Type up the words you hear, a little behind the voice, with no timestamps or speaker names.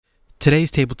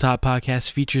Today's Tabletop Podcast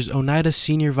features Oneida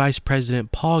Senior Vice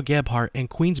President Paul Gebhardt and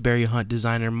Queensberry Hunt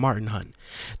designer Martin Hunt.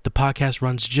 The podcast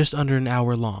runs just under an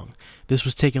hour long. This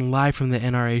was taken live from the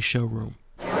NRA showroom.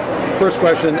 First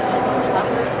question.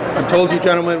 I'm told you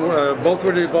gentlemen both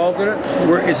were involved in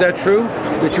it. Is that true,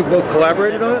 that you both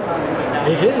collaborated on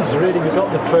it? It is, really. We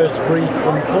got the first brief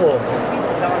from Paul.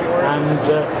 And,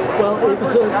 it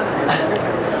was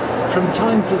from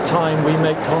time to time we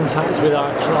make contacts with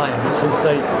our clients and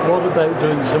say, what about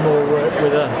doing some more work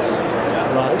with us,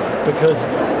 right? Because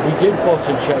we did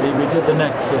Botticelli, we did the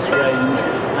Nexus range,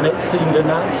 and it seemed a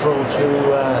natural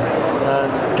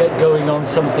to get going on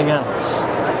something else.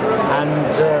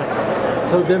 And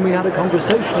so then we had a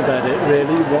conversation about it,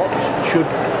 really, what should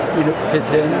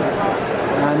fit in,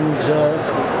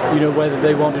 and whether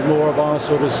they wanted more of our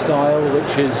sort of style,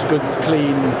 which is good,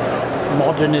 clean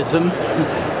modernism.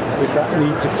 If that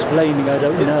needs explaining, I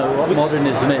don't know what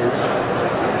modernism is.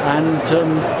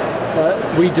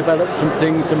 And we developed some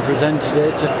things and presented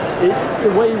it. The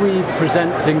way we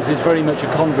present things is very much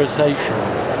a conversation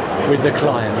with the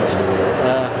client,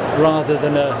 rather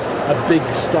than a big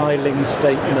styling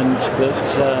statement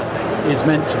that is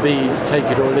meant to be take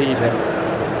it or leave it.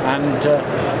 And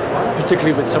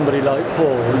particularly with somebody like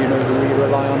Paul, who we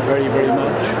rely on very, very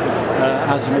much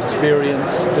as an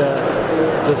experienced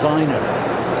designer.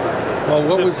 Well,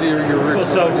 what was your original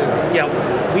idea?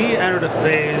 We entered a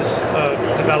phase of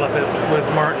development with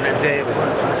Martin and David.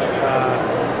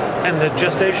 And the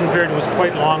gestation period was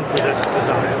quite long for this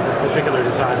design, this particular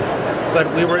design. But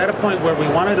we were at a point where we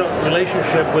wanted a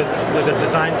relationship with a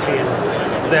design team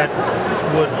that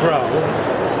would grow.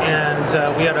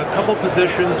 And we had a couple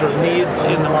positions or needs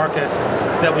in the market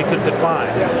that we could define.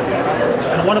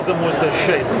 And one of them was the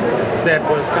shape that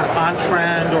was kind of on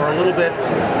trend or a little bit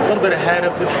ahead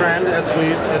of the trend as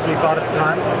we thought at the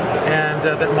time, and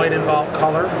that might involve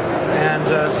color.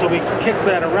 And so we kicked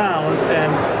that around,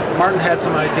 and Martin had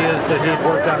some ideas that he had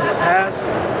worked on in the past,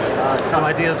 some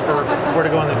ideas for where to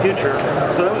go in the future.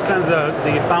 So that was kind of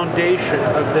the foundation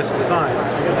of this design.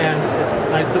 And it's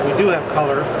nice that we do have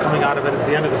color coming out of it at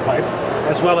the end of the pipe,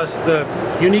 as well as the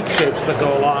unique shapes that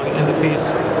go along in the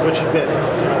piece, which fit,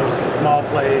 small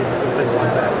plates and things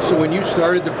like that. So when you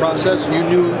started the process, you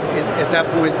knew at that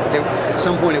point, at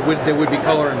some point there would be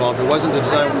color involved. It wasn't the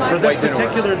design. For this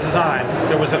particular design,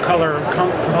 there was a color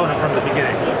component from the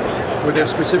beginning. Were there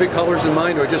specific colors in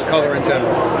mind, or just color in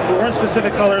general? There weren't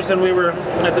specific colors, and we were,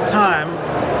 at the time,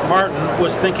 Martin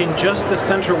was thinking just the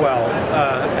center well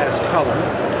as color,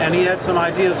 and he had some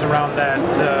ideas around that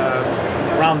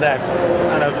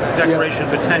kind of decoration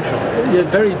potential. Yeah,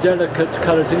 very delicate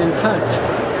colors, and in fact,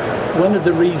 one of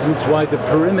the reasons why the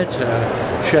perimeter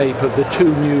shape of the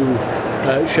two new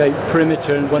shape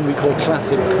perimeter and one we call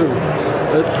classic coupe,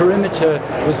 the perimeter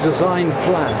was designed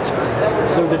flat,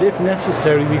 so that if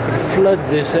necessary we could flood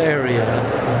this area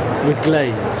with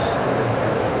glaze.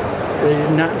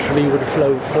 It naturally would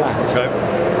flow flat. Okay.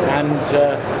 And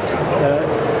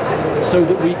so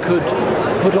that we could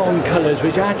put on colours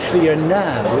which actually are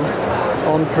now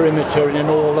on perimeter in an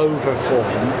all-over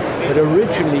form, but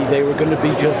originally they were going to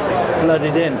be just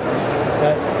flooded in.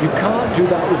 You can't do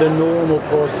that with a normal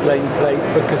porcelain plate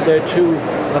because they're too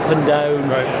up and down,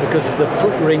 right, because of the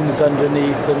foot rings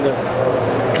underneath and the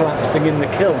collapsing in the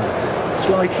kiln.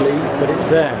 Slightly, but it's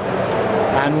there.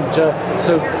 And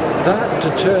so that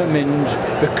determined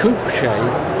the coupe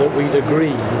shape that we'd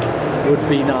agreed would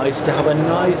be nice, to have a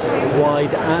nice,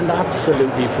 wide and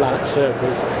absolutely flat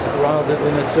surface rather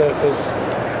than a surface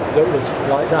that was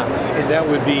like that. And that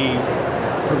would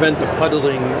prevent the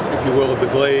puddling, if you will, of the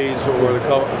glaze or the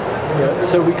color. Yeah,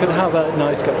 so we could have a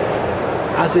nice color.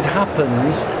 As it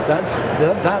happens,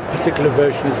 that particular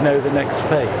version is now the next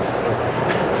phase.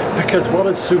 Because what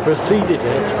has superseded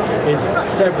it is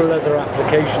several other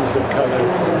applications of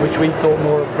colour which we thought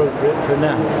more appropriate for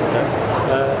now.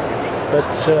 But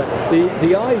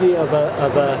the idea of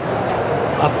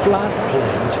a flat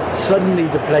plate, suddenly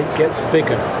the plate gets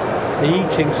bigger. The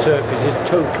eating surface is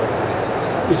total.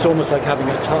 It's almost like having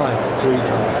a tile to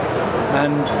eat on.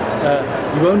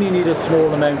 And you only need a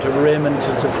small amount of rim and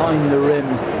to define the rim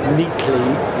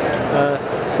neatly.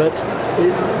 But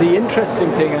the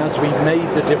interesting thing, as we've made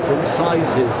the different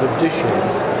sizes of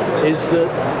dishes, is that,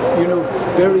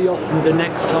 very often the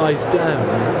next size down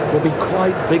will be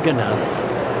quite big enough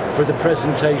for the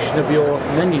presentation of your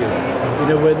menu.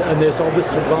 And there's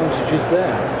obvious advantages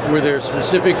there. Were there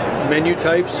specific menu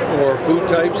types or food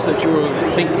types that you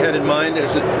had in mind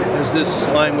as this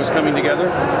line was coming together?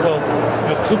 Well,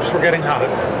 coops were getting hot,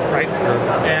 right?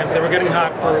 And they were getting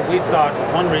hot for, we thought,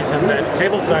 one reason, that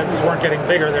table sizes weren't getting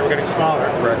bigger, they were getting smaller.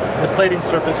 Right. The plating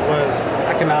surface was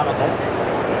economical,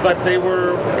 but they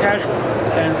were casual.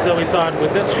 And so we thought,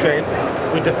 with this shape,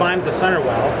 we defined the center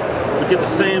well, we get the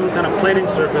same kind of plating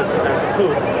surface as a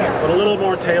coupe, but a little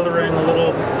more tailoring, a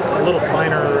little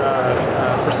finer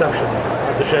perception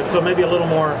of the shape. So maybe a little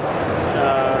more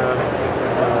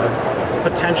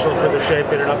potential for the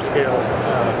shape in an upscale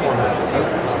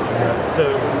format. So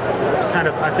it's kind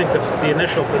of, I think, the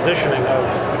initial positioning of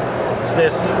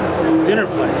this dinner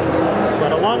plate.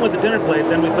 But along with the dinner plate,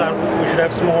 then we thought we should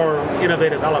have some more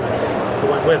innovative elements that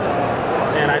went with it.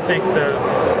 And I think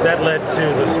that led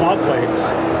to the small plates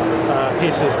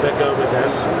pieces that go with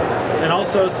this, and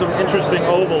also some interesting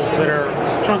ovals that are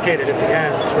truncated at the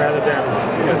ends rather than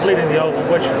completing the oval,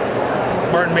 which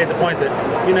Martin made the point that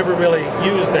you never really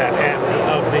use that end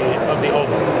of the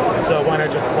oval. So why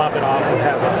not just lop it off and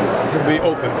have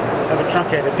a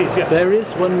truncated piece? Yeah. There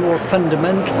is one more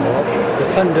fundamental. The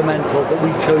fundamental that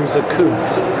we chose a coupe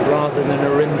rather than a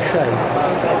rim shape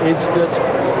is that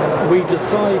we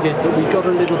decided that we got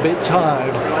a little bit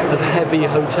tired of heavy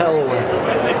hotel wear.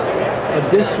 And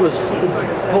this was,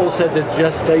 Paul said the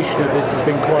gestation of this has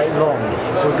been quite long.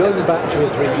 So we're going back 2 or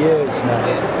 3 years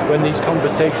now when these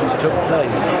conversations took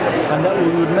place, and that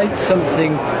we would make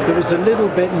something that was a little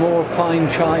bit more fine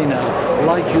china,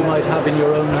 like you might have in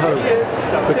your own home.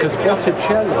 Because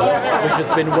Botticelli, which has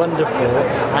been wonderful,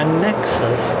 and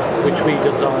Nexus, which we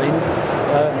designed,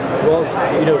 was,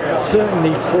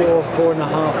 certainly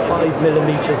 4.5, 5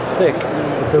 millimeters thick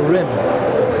at the rim.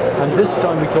 And this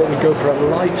time we thought we'd go for a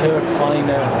lighter,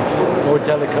 finer, more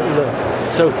delicate look.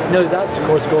 So, no, that's of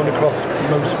course going across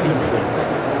most pieces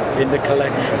in the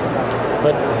collection.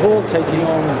 But Paul taking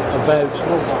on about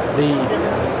the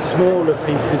smaller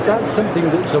pieces, that's something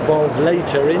that's evolved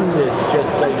later in this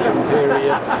gestation period,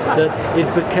 that it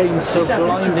became so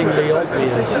blindingly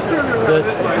obvious that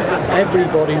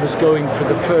everybody was going for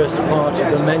the first part of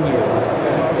the menu.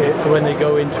 When they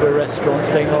go into a restaurant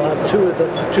saying, I'll have two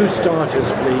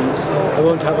starters please, I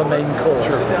won't have a main course,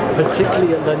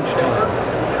 particularly at lunchtime.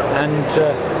 And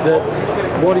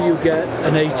what do you get?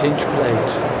 An 8-inch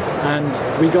plate. And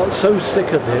we got so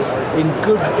sick of this in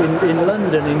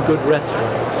London, in good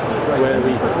restaurants where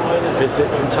we visit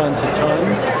from time to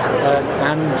time,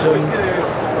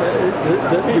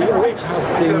 that we ought to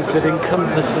have things that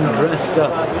encompassed and dressed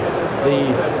up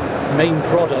the main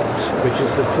product, which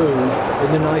is the food,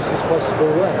 in the nicest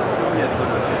possible way.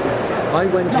 I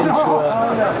went into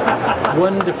a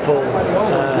wonderful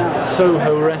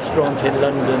Soho restaurant in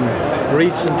London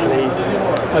recently,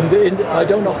 and I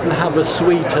don't often have a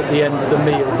sweet at the end of the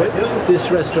meal, but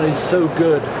this restaurant is so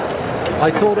good.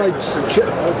 I thought I'd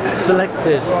select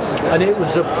this, and it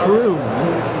was a prune,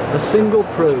 a single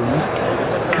prune,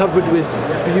 covered with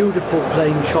beautiful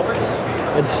plain chocolate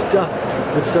and stuffed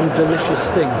with some delicious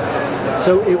things.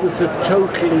 So it was a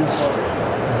totally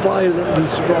violently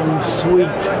strong,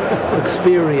 sweet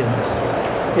experience.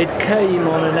 It came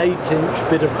on an 8-inch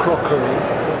bit of crockery,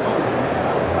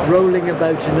 rolling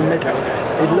about in the middle.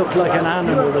 It looked like an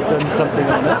animal had done something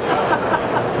on it,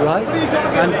 right?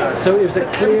 And so it was a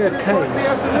clear case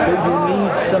that you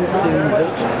need something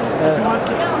that,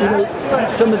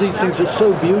 some of these things are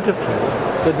so beautiful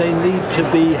that they need to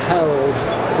be held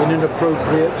in an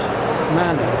appropriate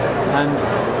manner. And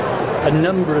a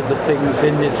number of the things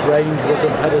in this range with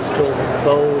the pedestal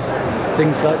bowls,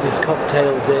 things like this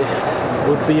cocktail dish,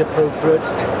 would be appropriate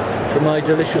for my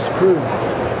delicious prune.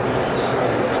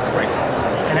 Right.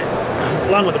 And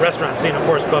along with the restaurant scene, of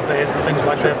course, buffets and things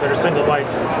like that are single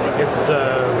bites. It's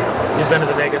you've been to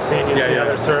the Vegas scene, you see how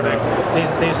they're serving.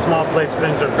 These small plates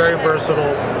things are very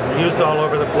versatile, used all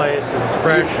over the place. It's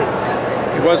fresh.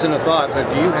 It wasn't a thought, but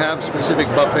do you have specific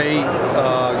buffet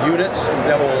units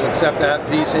that will accept that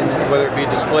piece, in whether it be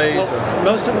displays? Well,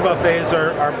 most of the buffets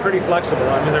are pretty flexible.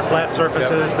 I mean, they're flat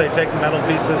surfaces. Yep. They take metal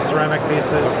pieces, ceramic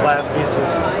pieces, glass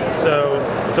pieces. So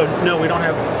no, we don't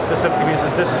have specific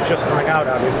pieces. This is just coming out,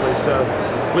 obviously. So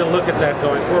we'll look at that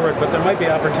going forward. But there might be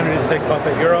opportunity to take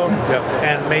Buffet Euro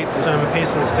and mate some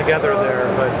pieces together there.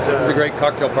 But the great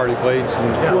cocktail party plates.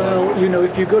 And, well,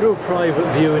 if you go to a private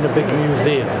view in a big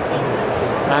museum,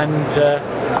 and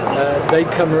they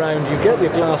come around, you get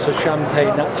your glass of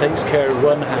champagne, that takes care of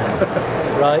one hand,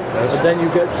 right? But then you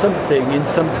get something in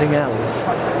something else,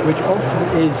 which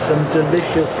often is some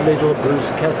delicious little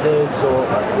bruschettas or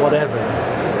whatever.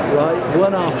 right?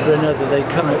 One after another they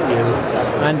come at you,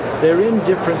 and they're in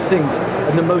different things.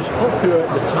 And the most popular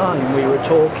at the time we were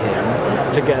talking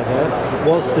together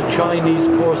was the Chinese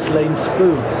porcelain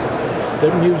spoon.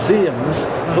 That museums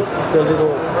put the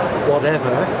little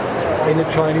whatever in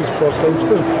a Chinese porcelain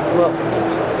spoon. Well,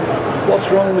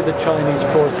 what's wrong with the Chinese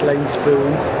porcelain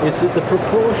spoon is that the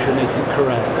proportion isn't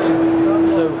correct.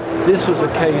 So this was a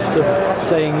case of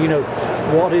saying,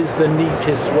 what is the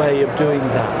neatest way of doing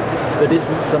that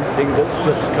isn't something that's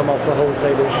just come off a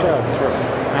wholesaler's shelf.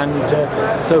 And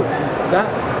so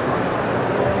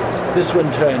this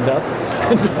one turned up.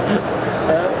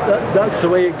 That's the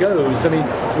way it goes. I mean,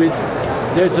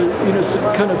 there's a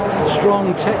some kind of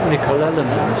strong technical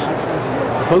element,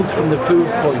 both from the food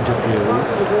point of view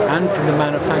and from the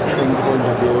manufacturing point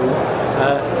of view,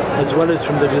 as well as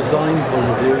from the design point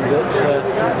of view,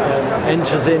 that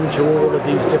enters into all of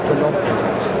these different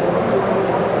objects.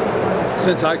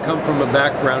 Since I come from a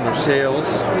background of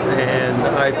sales, and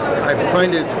I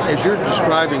find it, as you're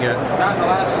describing it,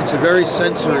 it's a very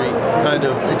sensory kind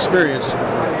of experience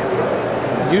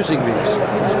using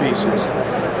these pieces.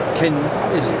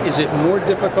 Is it more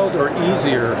difficult or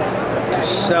easier to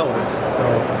sell it,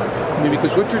 though? I mean,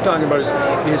 because what you're talking about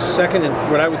is second and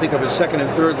what I would think of as second and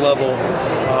third level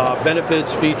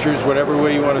benefits, features, whatever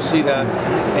way you want to see that.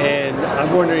 And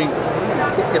I'm wondering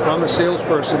if I'm a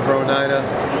salesperson for Oneida,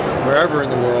 wherever in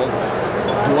the world,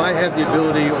 do I have the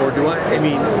ability, or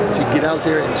to get out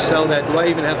there and sell that? Do I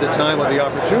even have the time or the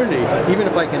opportunity, even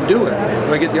if I can do it?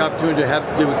 Do I get the opportunity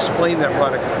to explain that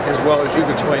product as well as you've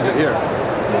explained it here?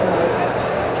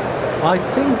 I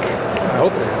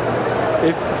hope that.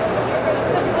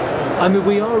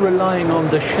 We are relying on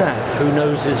the chef who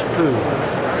knows his food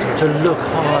to look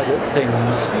hard at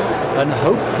things, and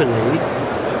hopefully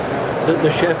that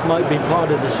the chef might be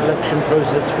part of the selection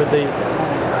process for the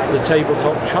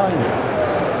tabletop china,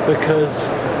 because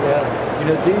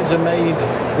these are made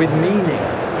with meaning.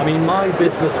 I mean, my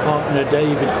business partner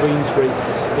David Queensbury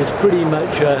is pretty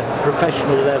much a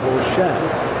professional level chef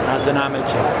as an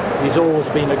amateur. He's always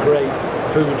been a great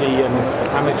foodie and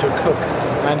amateur cook,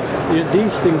 and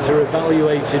these things are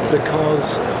evaluated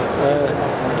because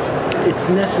it's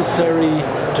necessary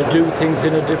to do things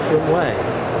in a different way.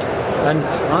 And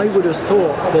I would have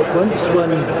thought that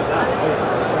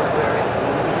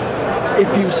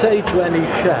if you say to any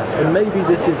chef, and maybe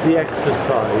this is the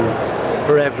exercise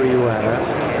for everywhere,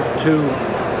 to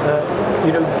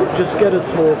just get a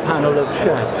small panel of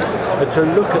chefs to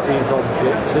look at these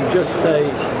objects and just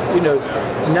say,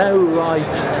 now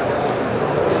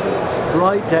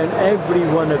write down every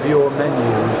one of your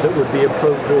menus that would be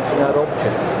appropriate to that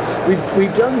object.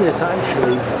 We've done this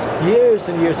actually years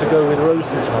and years ago with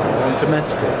Rosenthal on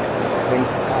domestic things.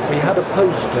 We had a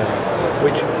poster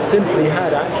which simply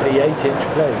had actually 8-inch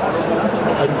plates,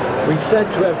 and we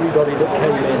said to everybody that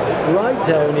came in, write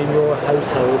down in your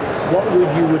household what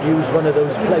you would use one of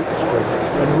those plates for,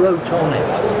 and wrote on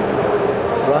it.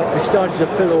 Right? We started to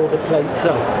fill all the plates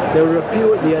up. There were a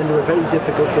few at the end that were very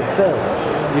difficult to fill.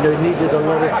 It needed a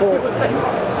lot of thought then.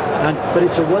 But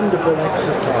it's a wonderful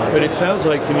exercise. But it sounds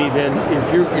like to me then,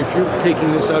 if you're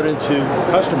taking this out into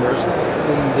customers,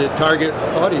 then the target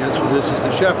audience for this is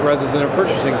the chef rather than a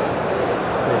purchasing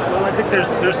person. Well, I think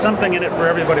there's something in it for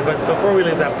everybody. But before we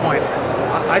leave that point,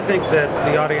 I think that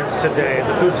the audience today,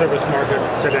 the food service market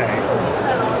today,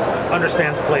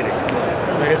 understands plating.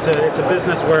 I mean, it's a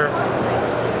business where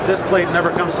this plate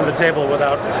never comes to the table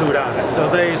without food on it, so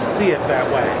they see it that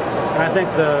way. And I think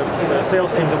the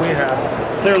sales team that we have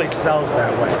clearly sells that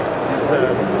way,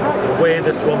 the way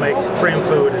this will make frame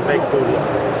food and make food look.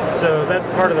 So that's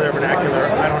part of their vernacular.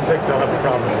 I don't think they'll have a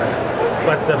problem with that.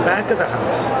 But the back of the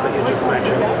house that you just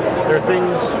mentioned, there are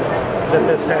things that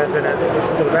this has in it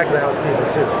for the back of the house people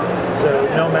too. So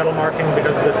no metal marking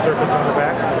because of this surface on the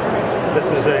back. This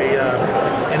is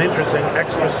an interesting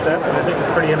extra step, and I think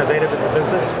it's pretty innovative in the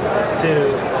business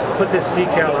to put this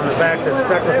decal on the back that's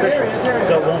sacrificial,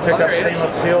 so it won't pick up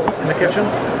stainless steel in the kitchen.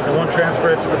 It won't transfer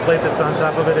it to the plate that's on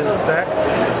top of it in the stack.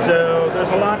 So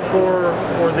there's a lot for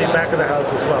the back of the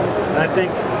house as well. And I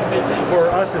think for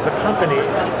us as a company,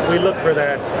 we look for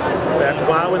that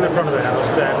wow in the front of the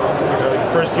house. That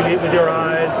first you eat with your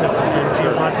eyes, and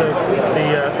you want the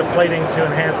plating to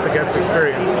enhance the guest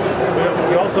experience.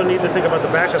 We also need to think about the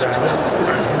back of the house.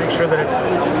 Make sure that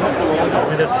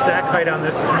the stack height on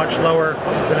this is much lower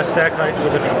than a stack height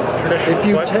with a traditional. If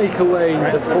you take away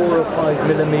the 4 or 5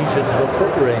 millimeters of a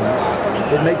foot ring,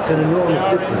 it makes an enormous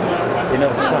difference in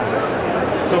a stack.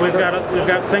 So we've got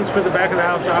things for the back of the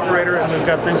house operator, and we've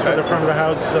got things for the front of the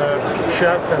house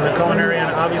chef, and the culinarian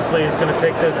obviously is going to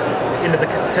take this into the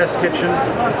test kitchen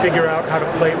and figure out how to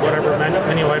plate whatever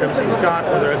menu items he's got,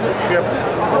 whether it's a ship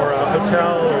or a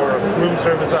hotel or a room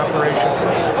service operation.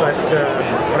 But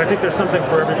I think there's something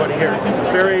for everybody here.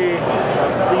 It's very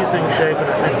pleasing shape,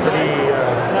 and I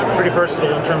think pretty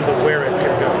versatile in terms of where it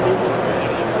can go.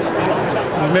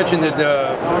 You mentioned that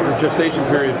the gestation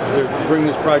period to bring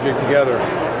this project together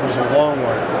was a long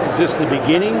one. Is this the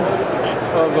beginning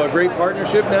of a great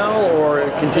partnership now, or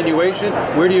a continuation?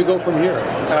 Where do you go from here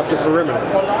after Perimeter?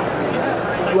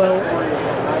 Well,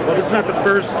 this is not the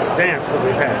first dance that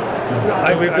we've had.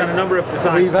 We've done a number of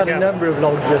designs We've had together. a number of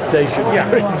long gestation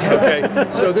periods.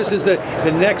 Okay, so this is the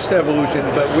next evolution.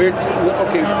 But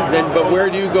where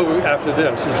do you go after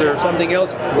this? Is there something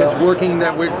else that's working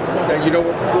that you know?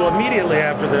 Well, immediately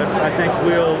after this, I think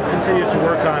we'll continue to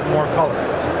work on more color.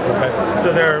 Okay.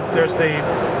 So there's the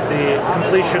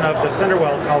completion of the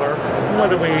Cinderwell color,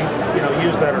 whether we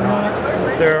use that or not.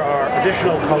 There are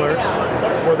additional colors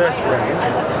for this range,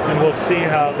 and we'll see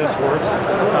how this works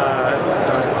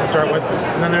to start with.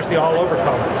 And then there's the all-over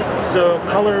color. So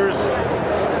colors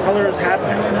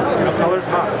happening. Color's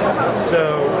hot.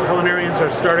 So culinarians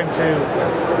are starting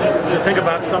to think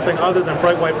about something other than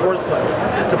bright white porcelain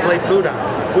to plate food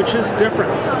on, which is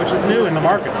different, which is new in the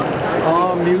market.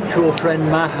 Our mutual friend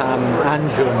Maham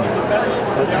Anjum,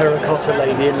 a terracotta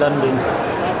lady in London,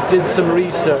 did some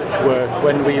research work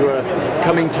when we were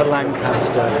coming to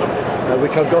Lancaster,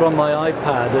 which I've got on my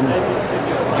iPad,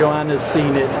 and Joanna's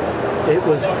seen it. It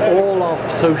was all off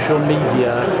social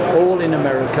media, all in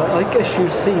America. I guess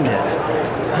you've seen it.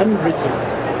 Hundreds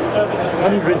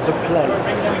of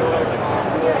plates.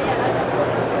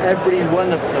 Every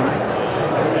one of them,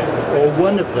 or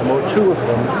one of them, or two of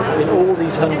them, in all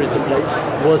these hundreds of plates,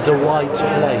 was a white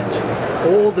plate.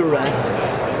 All the rest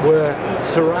were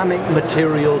ceramic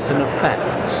materials and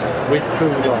effects with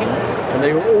food on, and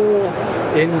they were all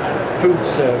in food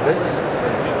service,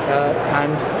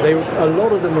 and a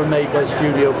lot of them were made by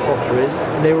Studio Potteries,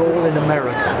 and they were all in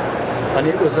America. And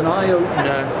it was an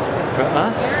eye-opener for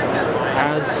us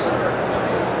as...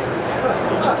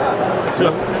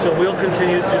 So we'll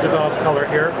continue to develop color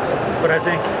here, but I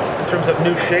think in terms of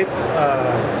new shape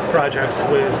projects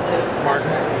with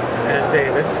Martin and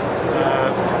David,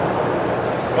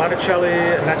 Botticelli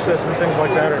and Nexus and things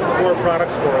like that are core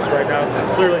products for us right now.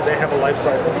 Clearly they have a life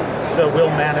cycle, so we'll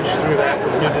manage through that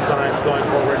with new designs going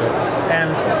forward.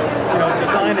 And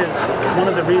design is one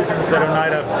of the reasons that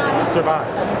Oneida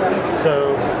survives.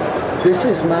 So this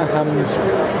is Maham's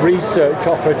research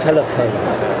off her telephone,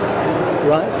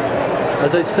 right?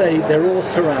 As I say, they're all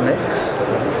ceramics.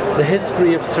 The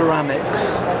history of ceramics,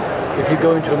 if you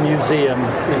go into a museum,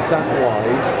 is that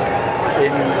wide.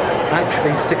 In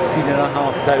actually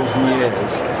 16,500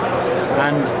 years,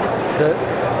 and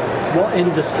what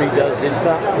industry does is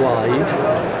that wide,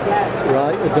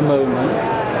 right, at the moment,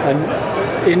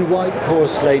 and in white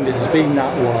porcelain it has been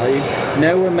that wide.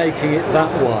 Now we're making it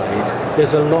that wide.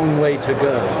 There's a long way to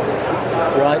go,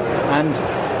 right, and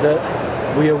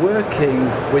we are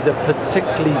working with a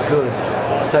particularly good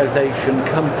South Asian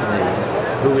company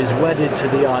who is wedded to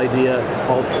the idea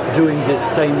of doing this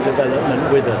same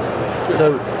development with us.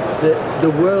 So the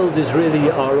world is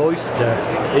really our oyster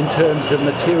in terms of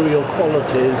material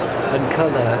qualities and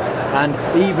colour, and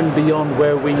even beyond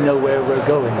where we know where we're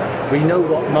going. We know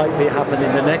what might be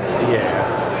happening the next year,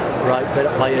 right,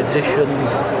 but by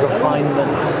additions,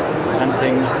 refinements and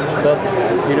things. But,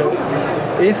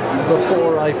 if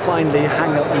before I finally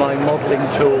hang up my modelling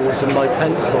tools and my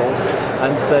pencil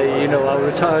and say, I'll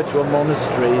retire to a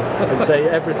monastery and say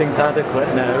everything's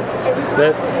adequate now,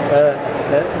 that,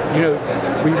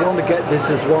 we want to get this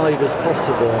as wide as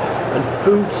possible. And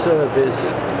food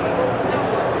service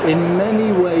in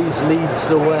many ways leads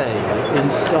the way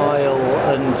in style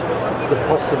and the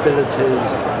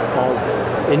possibilities of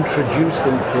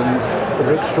introducing things that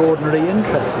are extraordinarily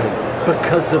interesting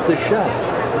because of the chef.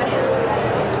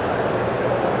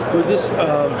 Well,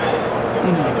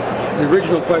 the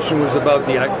original question was about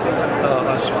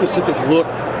a specific look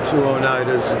to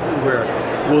Oneida's wear.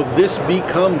 Will this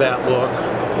become that look,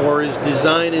 or is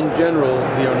design in general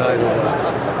the Oneida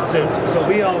look? So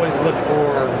we always look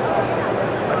for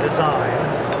a design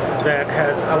that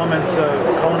has elements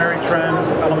of culinary trend,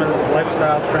 elements of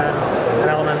lifestyle trend, and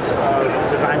elements of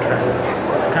design trend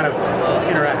kind of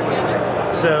interact.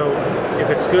 So if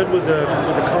it's good with the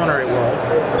culinary world,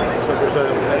 so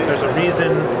there's a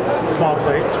reason, small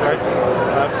plates, right,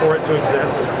 for it to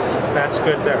exist. that's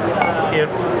good there. If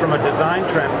from a design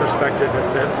trend perspective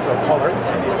it fits, so color,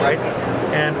 right?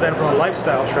 And then from a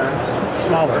lifestyle trend,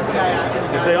 smaller.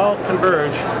 If they all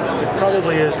converge, it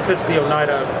probably fits the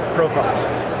Oneida profile.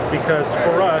 Because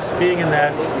for us, being in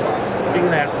that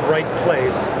right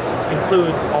place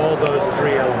includes all those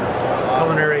three elements: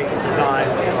 culinary, design,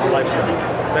 and lifestyle.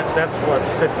 That's what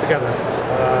fits together.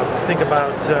 Think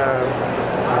about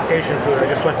Asian food. I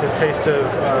just went to Taste of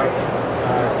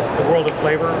the World of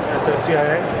Flavor at the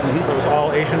CIA. So it was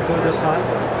all Asian food this time.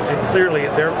 And clearly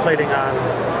they're plating on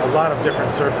a lot of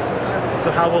different surfaces.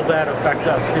 So how will that affect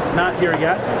us? It's not here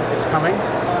yet. It's coming.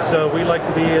 So we like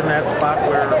to be in that spot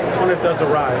where when it does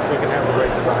arrive, we can have the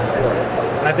right design for it.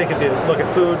 And I think if you look at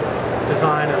food,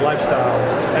 design, and lifestyle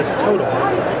as a total,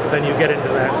 then you get into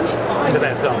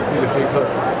that zone.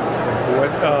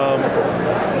 What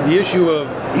the issue of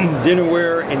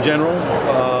dinnerware in general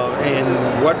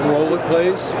and what role it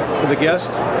plays for the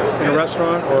guest in a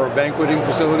restaurant or a banqueting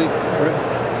facility?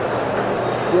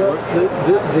 Well,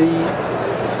 the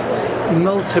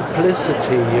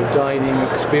multiplicity of dining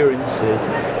experiences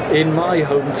in my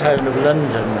hometown of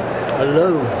London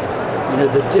alone,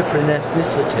 the different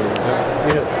ethnicities,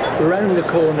 around the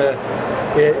corner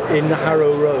in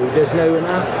Harrow Road there's now an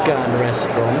Afghan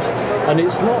restaurant, and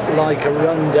it's not like a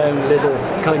rundown little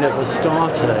kind of a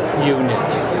starter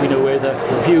unit, where the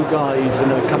few guys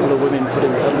and a couple of women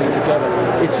putting something together.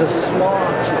 It's a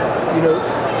smart,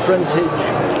 frontage.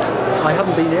 I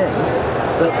haven't been in,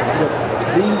 but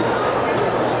these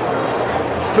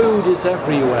food is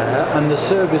everywhere, and the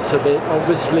service of it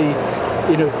obviously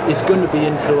is going to be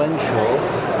influential,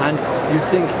 and you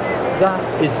think that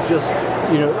is just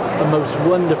a most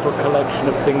wonderful collection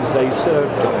of things they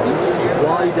served on.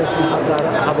 Why doesn't that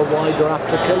have a wider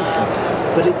application?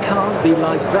 But it can't be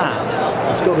like that.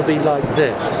 It's got to be like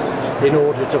this in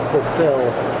order to fulfill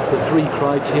the three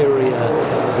criteria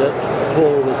that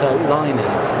Paul was outlining.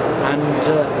 And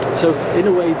so in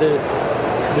a way the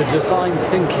design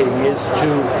thinking is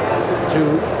to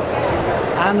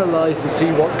analyze and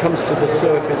see what comes to the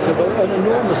surface of an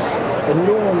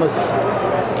enormous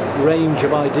range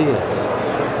of ideas.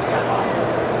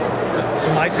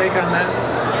 So my take on that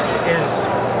is,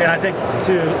 and I think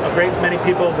to a great many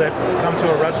people that come to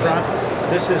a restaurant,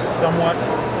 this is somewhat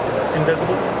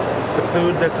invisible. The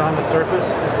food that's on the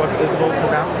surface is what's visible to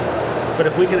them. But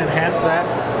if we can enhance that,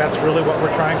 that's really what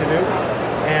we're trying to do.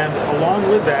 And along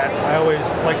with that, I always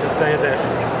like to say that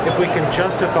if we can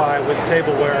justify with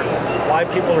tableware why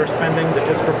people are spending the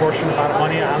disproportionate amount of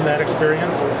money on that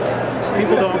experience,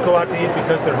 people don't go out to eat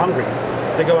because they're hungry.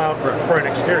 They go out for an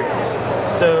experience.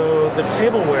 So the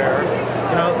tableware,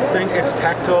 it's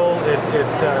tactile. It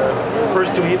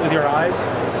first to eat with your eyes,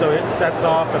 so it sets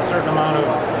off a certain amount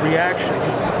of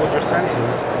reactions with your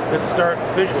senses that start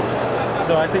visually.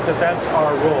 So I think that's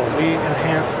our role. We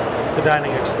enhance the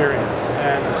dining experience,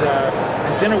 and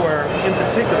dinnerware in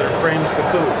particular frames the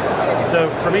food. So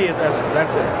for me, that's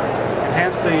it.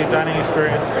 Enhance the dining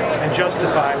experience and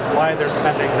justify why they're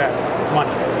spending that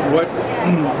money.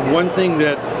 One thing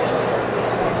that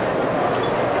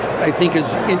I think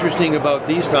is interesting about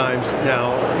these times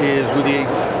now is with the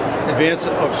advance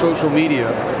of social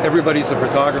media, everybody's a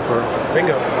photographer.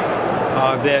 Bingo.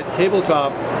 That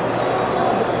tabletop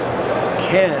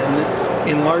can,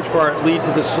 in large part, lead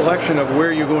to the selection of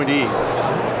where you're going to eat.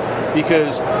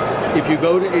 Because if you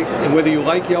go to, and whether you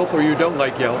like Yelp or you don't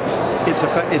like Yelp,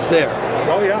 it's there.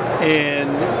 Oh yeah. And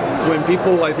when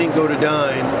people, I think, go to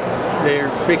dine,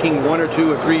 they're picking one or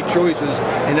two or three choices,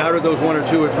 and out of those one or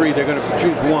two or three, they're going to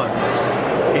choose one.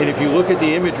 And if you look at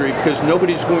the imagery, because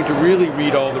nobody's going to really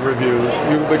read all the reviews,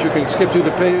 but you can skip through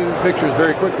the pictures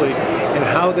very quickly, and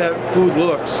how that food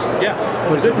looks. Yeah.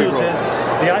 Well, the good news is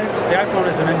the iPhone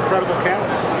is an incredible camera.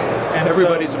 And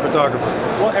everybody's a photographer.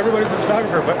 Well, everybody's a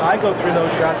photographer, but I go through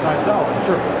those shots myself.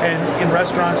 Sure. And in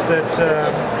restaurants that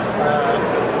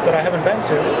I haven't been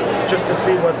to, just to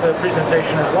see what the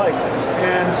presentation is like.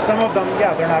 And some of them,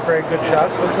 they're not very good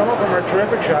shots, but some of them are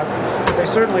terrific shots. They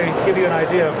certainly give you an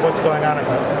idea of what's going on in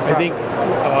the I think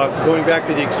going back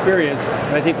to the experience,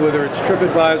 I think whether it's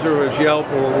TripAdvisor or it's Yelp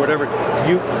or whatever,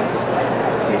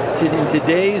 in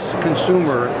today's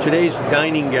consumer, today's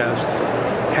dining guest,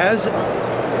 has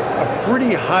a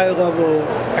pretty high level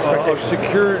of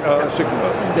secure.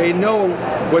 They know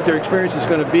what their experience is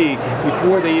going to be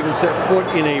before they even set foot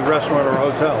in a restaurant or a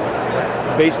hotel,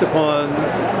 based upon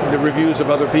the reviews of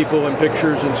other people and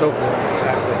pictures and so forth.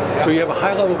 Exactly. So you have a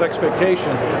high level of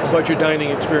expectation about your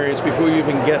dining experience before you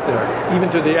even get there, even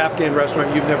to the Afghan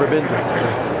restaurant you've never been to.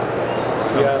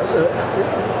 So.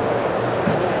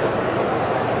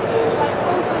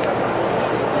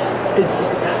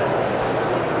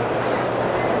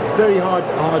 very hard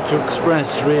to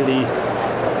express really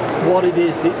what it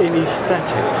is in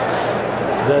aesthetics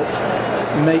that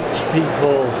makes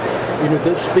people,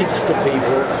 that speaks to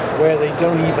people where they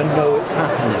don't even know it's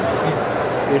happening.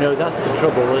 That's the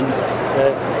trouble. And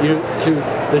to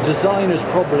the designer's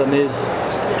problem is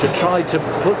to try to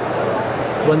put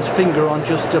one's finger on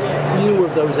just a few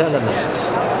of those elements,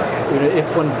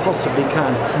 if one possibly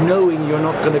can, knowing you're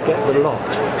not going to get the lot,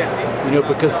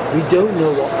 because we don't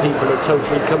know what people are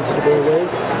totally comfortable with,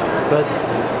 but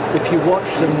if you watch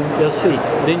them, you'll see.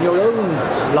 And in your own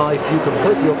life, you can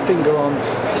put your finger on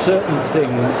certain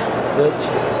things that,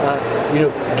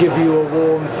 give you a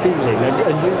warm feeling,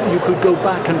 and you could go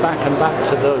back and back and back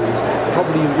to those.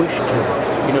 Probably you wish to,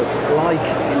 like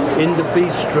in the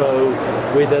bistro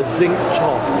with a zinc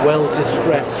top,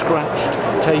 well-distressed, scratched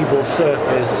table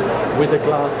surface with a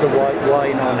glass of white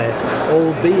wine on it,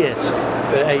 albeit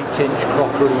the 8-inch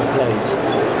crockery plate,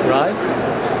 right?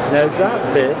 Now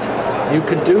that bit you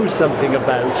can do something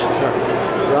about,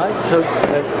 right? So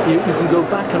you can go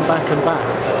back and back and back.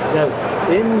 Now,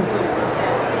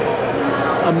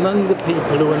 among the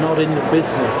people who are not in the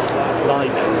business,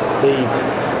 like the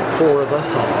four of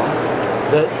us are,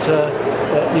 that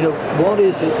what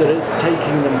is it that is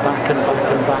taking them back and back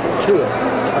and back to it?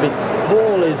 I mean,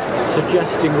 Paul is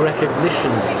suggesting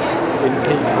recognitions in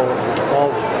people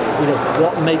of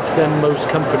what makes them most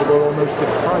comfortable or most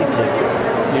exciting,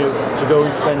 to go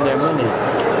and spend their money.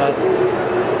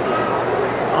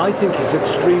 I think it's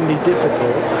extremely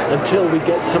difficult until we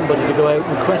get somebody to go out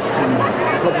and question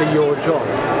probably your job,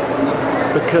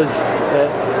 because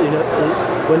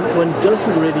when one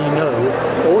doesn't really know,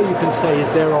 all you can say is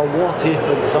there are what-if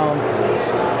examples.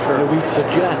 Sure. We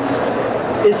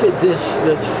suggest, is it this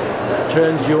that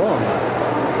turns you on?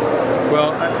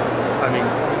 Well,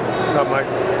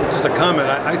 just a comment.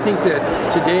 I think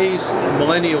that today's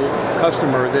millennial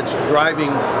customer that's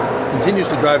continues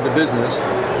to drive the business,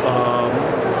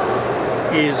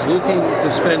 is looking to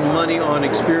spend money on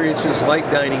experiences like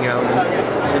dining out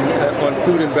and on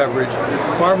food and beverage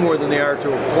far more than they are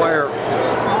to acquire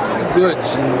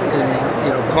goods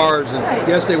and cars. And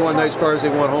yes, they want nice cars, they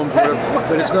want homes, whatever,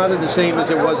 but it's not the same as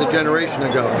it was a generation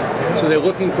ago. So they're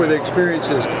looking for the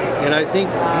experiences. And I think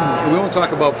we won't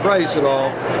talk about price at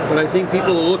all, but I think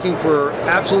people are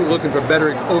absolutely looking for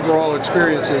better overall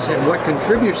experiences, and what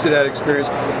contributes to that experience,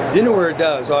 dinnerware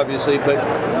does, obviously, but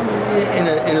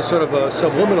in a sort of a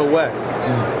subliminal way.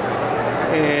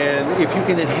 And if you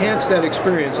can enhance that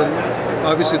experience, and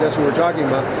obviously that's what we're talking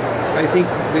about, I think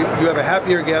you have a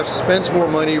happier guest, spends more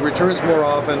money, returns more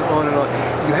often, on and on.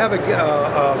 You have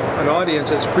an audience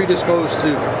that's predisposed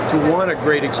to want a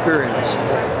great experience.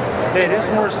 It is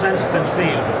more sense than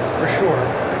seen, for sure.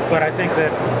 But I think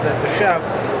that the chef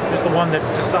is the one that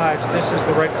decides this is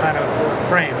the right kind of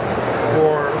frame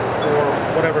for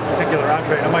whatever particular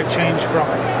entree. It might change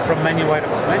from menu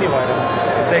item to menu item.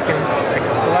 They can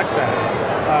select that.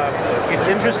 It's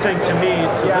interesting to me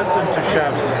to listen to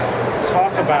chefs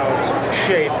talk about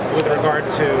shape with regard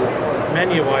to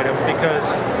menu item,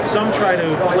 because some try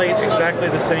to plate exactly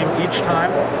the same each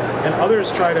time, and others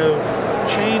try to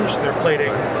change their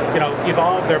plating,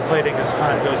 evolve their plating as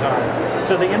time goes on.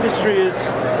 So the industry is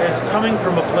coming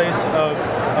from a place of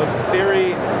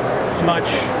very much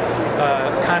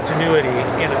continuity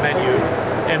in a menu,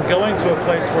 and going to a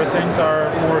place where things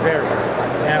are more varied.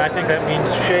 And I think that means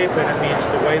shape, and it means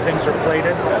the way things are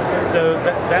plated. So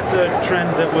that's a trend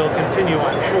that will continue,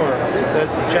 I'm sure. The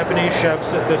Japanese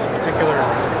chefs at this particular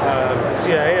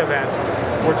CIA event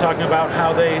were talking about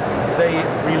how they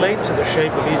relate to the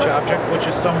shape of each object, which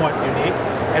is somewhat unique,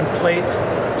 and plate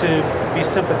to be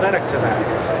sympathetic to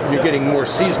that. You're getting more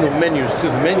seasonal menus too.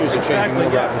 The menus are changing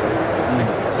more rapidly.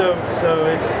 So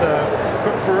it's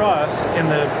for us in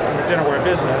the dinnerware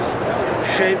business,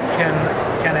 shape can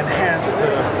enhance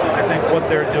I think what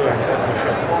they're doing as a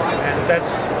chef, and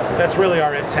that's really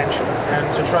our intention,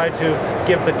 and to try to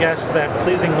give the guest that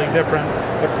pleasingly different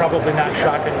but probably not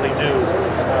shockingly new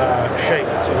shape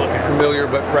to look at. Familiar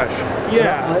but fresh.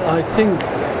 Yeah. I think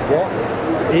what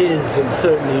is and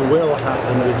certainly will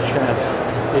happen with chefs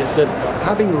is that,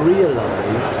 having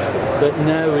realized that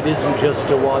now it isn't just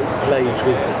a white plate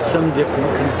with some different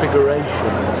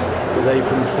configurations that they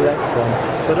can select from,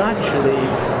 but actually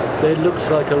there looks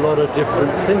like a lot of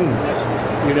different things,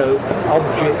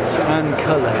 objects and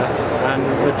colour and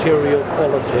material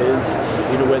qualities,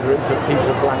 whether it's a piece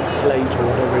of black slate or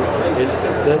whatever it is,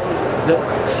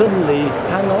 that suddenly,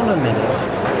 hang on a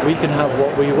minute, we can have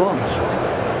what we want.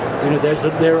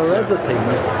 There are other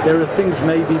things. There are things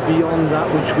maybe beyond that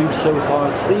which we've so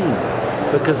far seen,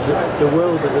 because the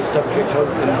world of the subject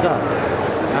opens up.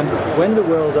 And when the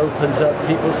world opens up,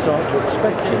 people start to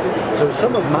expect it. So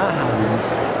some of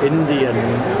Mahan's Indian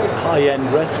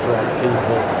high-end restaurant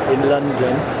people in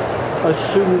London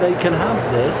assume they can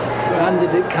have this and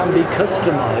that it can be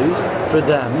customized for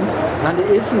them, and it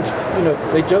isn't,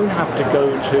 they don't have to go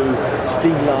to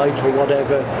Steelite or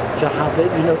whatever to have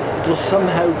it, it'll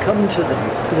somehow come to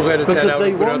them. We'll edit that out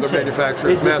and put other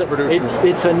manufacturers, mass producers.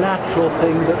 It's a natural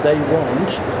thing that they want,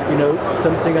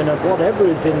 something, and whatever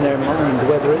is in their mind,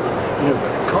 whether it's,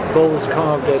 bowls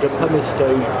carved out of pumice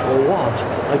stone or what,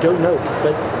 I don't know,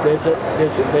 but there's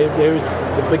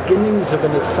the beginnings of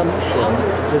an assumption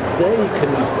that they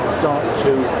can start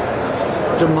to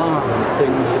demand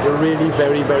things that are really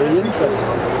very, very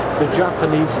interesting. The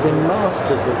Japanese have been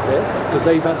masters of it because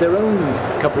they've had their own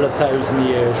couple of thousand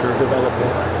years to develop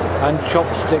it, and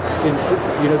chopsticks,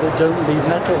 that don't leave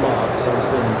metal marks on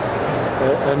things,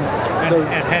 and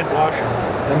hand washing.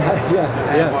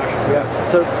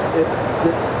 So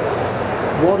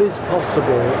what is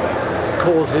possible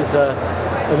causes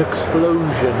an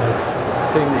explosion of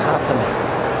things happening,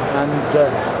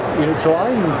 and so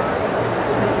I'm,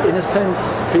 in a sense,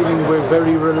 feeling we're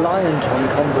very reliant on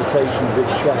conversation with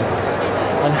chefs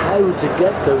and how to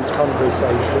get those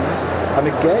conversations, and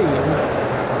again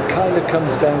kind of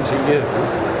comes down to you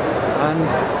and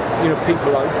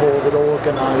people like Paul that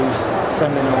organise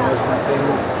seminars and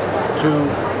things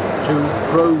to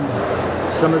probe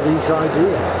some of these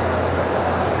ideas.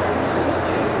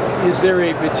 Is there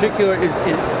a particular, where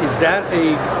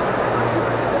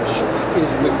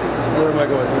am I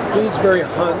going? The Queensberry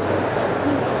Hunt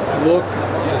look,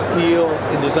 the feel,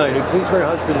 and design. And Queensberry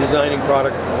Hunt's been designing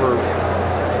product for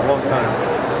a long time.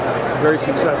 It's very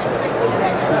successful.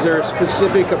 Is there a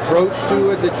specific approach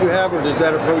to it that you have, or does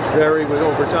that approach vary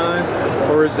over time,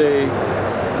 or is a...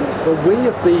 Well, we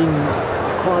have been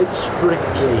quite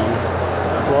strictly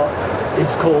what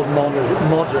is called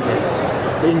modernist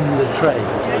in the trade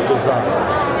design.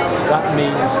 That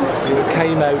means it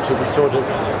came out of the sort of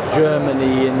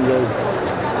Germany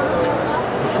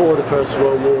before the First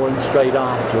World War and straight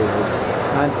afterwards,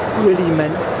 and really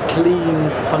meant clean,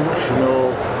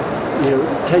 functional,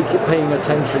 paying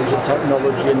attention to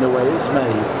technology in the way it's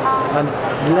made, and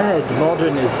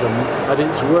modernism at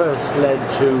its worst led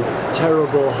to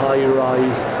terrible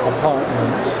high-rise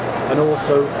apartments and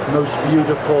also most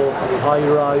beautiful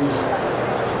high-rise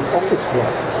office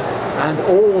blocks, and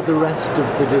all the rest of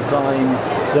the design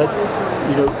that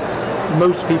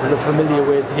most people are familiar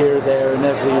with here, there and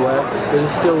everywhere, that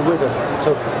is still with us.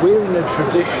 So we're in a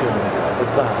tradition of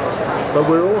that, but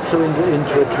we're also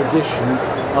into a tradition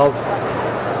of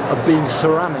being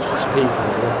ceramics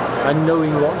people and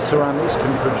knowing what ceramics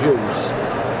can produce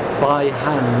by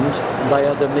hand, by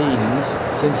other means,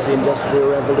 since the Industrial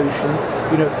Revolution,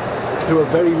 through a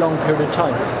very long period of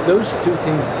time. Those two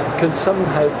things can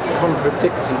somehow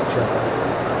contradict each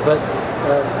other, but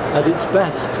at its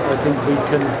best, I think we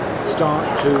can start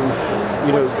to,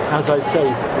 as I say,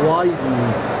 widen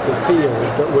the field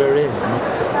that we're in,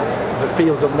 the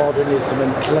field of modernism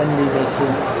and cleanliness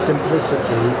and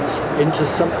simplicity, into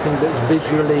something that's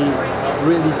visually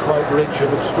really quite rich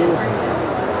and extraordinary.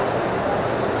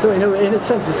 So, in a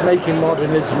sense, it's making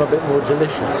modernism a bit more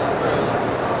delicious.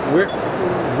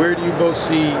 Where do you both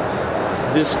see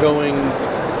this going?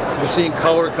 We're seeing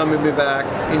color coming back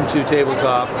into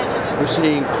tabletop. We're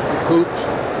seeing coupes.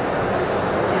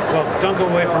 Well, don't go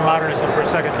away from modernism for a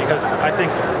second, because I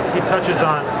think he touches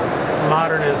on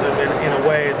modernism in a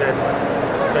way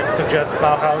that suggests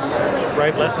Bauhaus,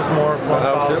 right? Less is more,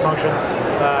 Bauhaus function.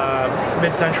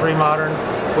 Mid-century modern,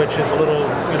 which is a little,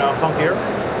 funkier,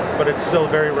 but it's still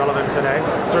very relevant today,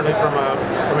 certainly from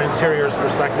an interiors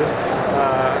perspective.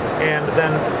 And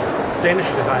then Danish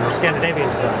design or Scandinavian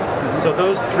design. Mm-hmm. So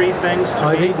those three things to me...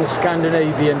 I think the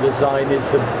Scandinavian design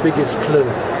is the biggest clue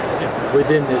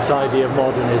within this idea of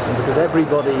modernism, because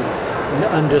everybody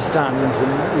understands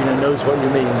and knows what you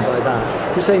mean by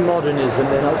that. If you say modernism,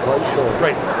 they're not quite sure.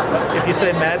 Right. If you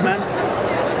say Mad Men,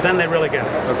 then they really get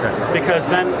it. Okay. Because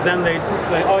then they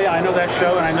say, oh yeah, I know that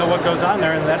show and I know what goes on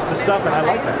there and that's the stuff and I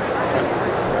like that.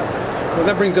 Well,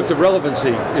 that brings up the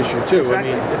relevancy issue too.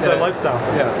 Exactly. It's a lifestyle.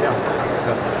 Yeah.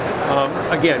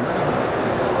 Again,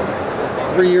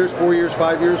 3 years, 4 years,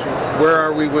 5 years, where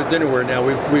are we with dinnerware now?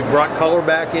 We've brought color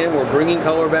back in, we're bringing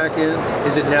color back in.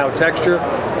 Is it now texture?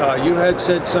 You had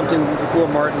said something before,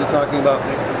 Martin, talking about,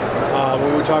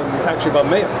 when we were talking actually about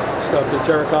Mayo stuff, the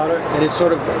terracotta, and it's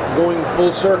sort of going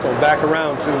full circle back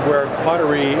around to where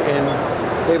pottery and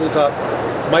tabletop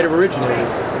might have originated.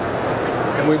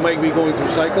 And we might be going through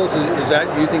cycles. Do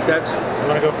you think that's... You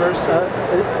want to go first?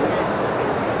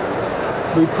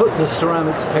 we put the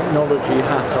ceramics technology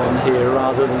hat on here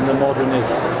rather than the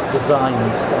modernist design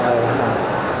style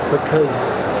hat, because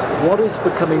what is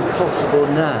becoming possible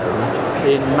now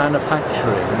in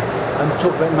manufacturing, I'm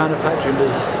talking about manufacturing at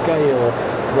a scale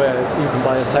where you can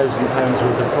buy £1,000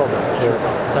 worth of product or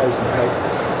 1,000 pounds,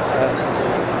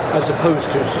 as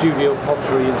opposed to studio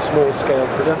pottery in small scale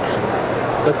production.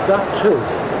 But that too,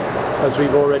 as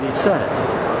we've already said,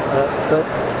 but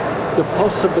the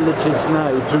possibilities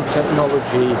now through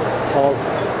technology of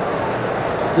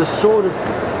the sort of,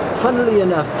 funnily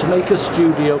enough, to make a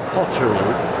studio pottery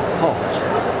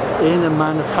pot in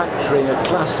a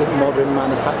classic modern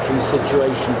manufacturing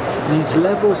situation needs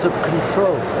levels of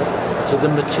control to the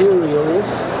materials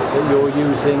that you're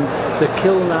using, the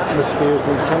kiln atmospheres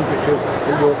and temperatures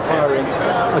that you're firing.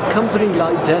 A company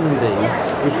like Denby,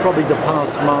 who's probably the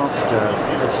past master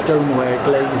at stoneware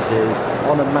glazes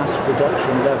on a mass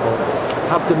production level,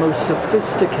 have the most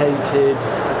sophisticated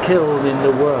kiln in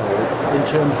the world in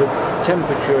terms of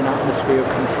temperature and atmosphere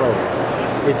control.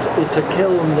 It's a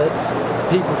kiln that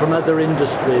people from other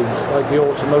industries, like the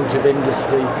automotive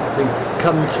industry,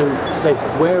 come to say,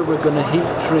 where we're going to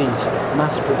heat treat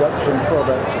mass production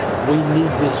products, we need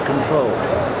this control.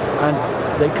 And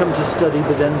they come to study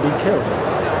the Denby kiln.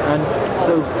 And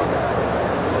so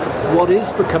what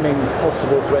is becoming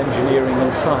possible through engineering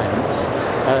and science,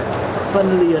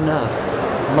 funnily enough,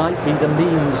 might be the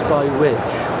means by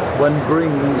which one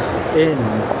brings in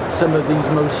some of these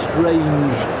most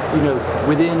strange,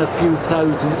 within a few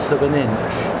thousandths of an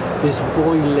inch, this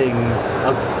boiling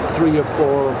of 3 or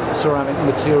 4 ceramic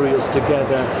materials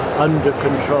together under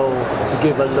control to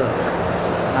give a look.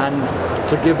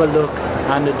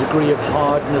 And a degree of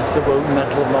hardness that won't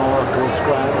metal mark or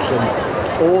scratch, and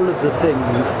all of the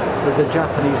things that the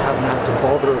Japanese haven't had to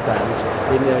bother about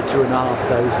in their 2,500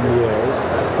 years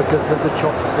because of the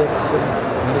chopsticks and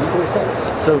as Paul said.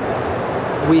 So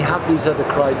we have these other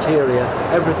criteria.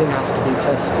 Everything has to be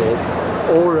tested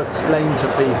or explained to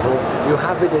people. You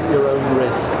have it at your own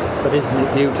risk, but isn't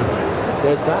it beautiful?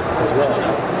 There's that as well.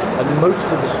 And most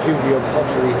of the studio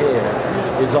pottery here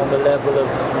is on the level of,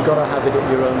 you've got to have it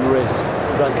at your own risk,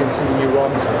 but I can see you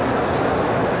want it.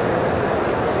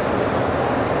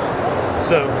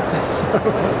 So,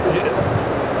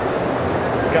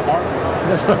 you got more?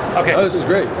 Okay. Oh, this is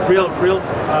great.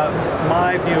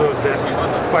 My view of this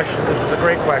question, this is a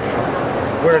great question.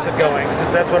 Where is it going?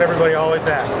 Because that's what everybody always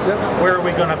asks. Yep. Where are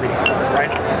we going to be,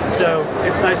 right? So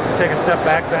it's nice to take a step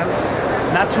back then.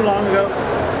 Not too long ago,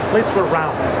 plates were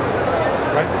round,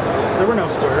 right? There were no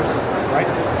squares, right?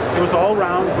 It was all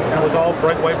round and it was all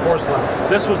bright white porcelain.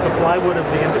 This was the plywood of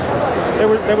the industry.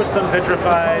 There was some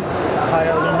vitrified, high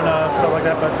alumina, stuff like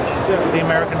that, but the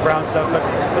American brown stuff.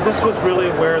 But this was really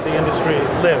where the industry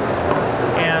lived.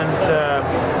 And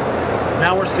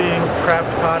now we're seeing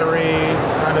craft pottery,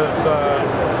 kind of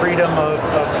freedom of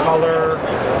color.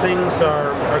 Things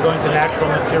are going to natural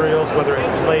materials, whether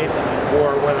it's slate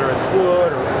or whether it's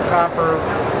wood or copper.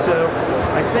 So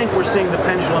I think we're seeing the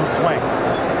pendulum swing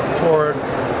toward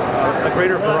a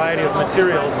greater variety of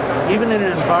materials, even in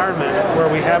an environment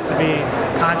where we have to be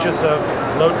conscious of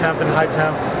low temp and high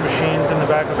temp machines in the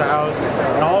back of the house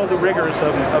and all of the rigors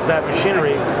of that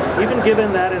machinery. Even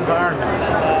given that environment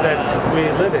that we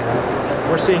live in,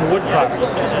 we're seeing wood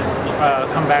products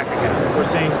come back again. We're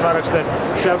seeing products that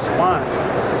chefs want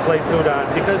to plate food on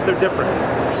because they're different.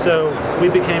 So we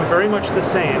became very much the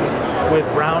same with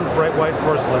round, bright white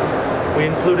porcelain. We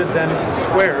included then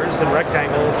squares and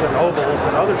rectangles and ovals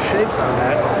and other shapes on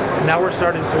that. And now we're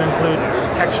starting to include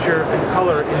texture and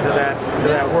color into that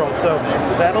world. So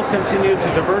that'll continue to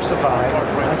diversify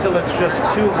until it's just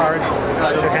too hard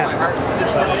to handle,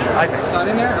 I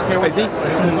think. I think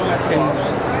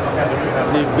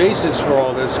the basis for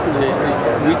all this,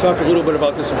 we talked a little bit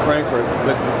about this in Frankfurt,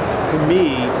 but to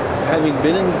me, having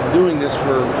been doing this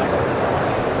for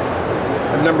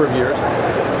a number of years,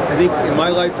 I think in my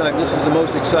lifetime this is the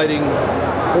most exciting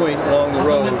point along the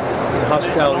road in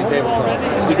hospitality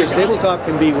tabletop, because tabletop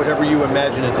can be whatever you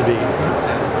imagine it to be.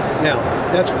 Now,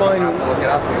 that's fine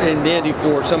and dandy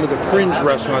for some of the fringe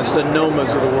restaurants, the Nomas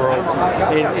of the world,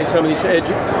 and some of these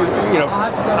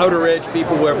outer edge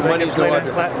people where money's no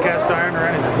object. Cast iron or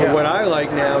anything. But what I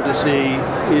like now to see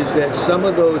is that some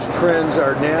of those trends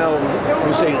are now,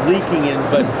 we say, leaking in,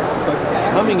 but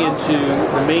coming into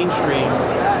the mainstream.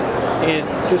 And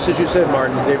just as you said,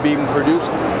 Martin, they're being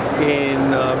produced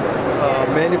in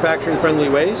manufacturing-friendly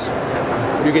ways.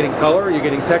 You're getting color, you're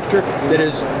getting texture that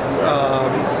is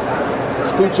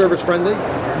food service friendly.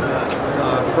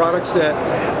 Products that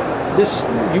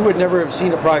you would never have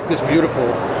seen a product this beautiful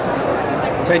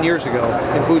 10 years ago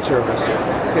in food service.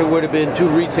 It would have been too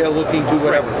retail looking, too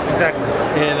whatever. Exactly.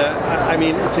 And I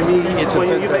mean, to me, it's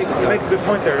well, a you make a good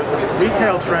point there.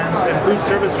 Retail trends and food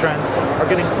service trends are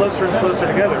getting closer and closer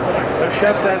together.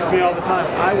 Chefs ask me all the time,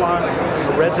 I want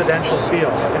a residential feel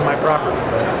in my property,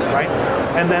 right?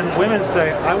 And then women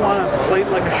say, I want a plate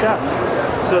like a chef.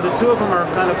 So the two of them are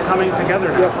kind of coming together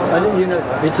now. Yeah, and you know,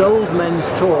 it's old men's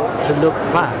talk to look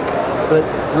back, but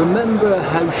remember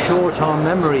how short our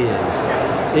memory is.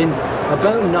 In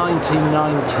about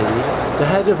 1990, the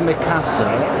head of Mikasa,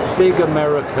 big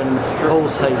American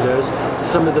wholesalers,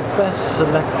 some of the best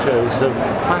selectors of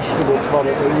fashionable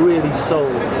product that really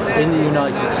sold in the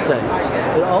United States.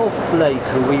 Alf Blake,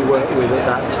 who we worked with at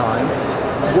that time,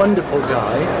 wonderful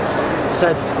guy,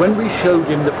 said, when we showed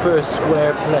him the first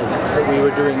square plates that we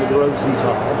were doing with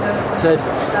Rosenthal, said,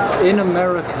 in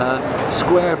America,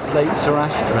 square plates are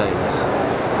ashtrays.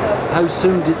 How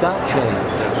soon did that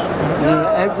change? You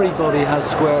know, everybody has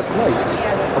square plates.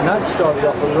 And that started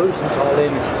off at Rosenthal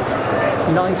in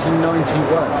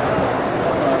 1991.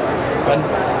 And,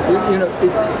 you know,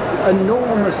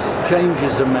 enormous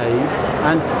changes are made,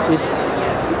 and it's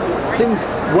things,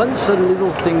 once a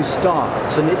little thing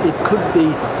starts, and it could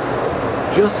be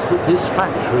just that this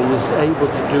factory is able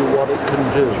to do what it can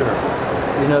do. Sure.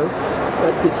 You know,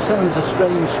 it sounds a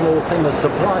strange small thing, a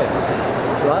supplier,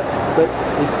 right? But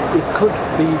it could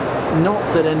be not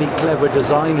that any clever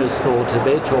designers thought of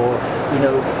it, or, you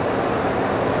know,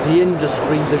 the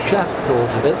industry, the chef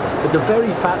thought of it, but the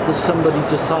very fact that somebody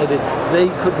decided they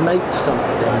could make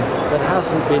something that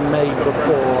hasn't been made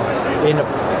before in a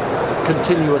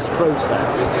continuous process,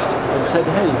 and said,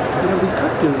 hey, you know, we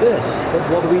could do this, but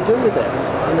what do we do with it?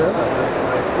 You know?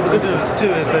 Well, the good news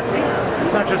too is that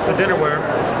it's not just the dinnerware;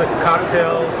 it's the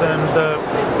cocktails and the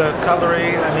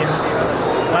cutlery. I mean,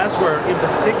 glassware in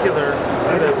particular,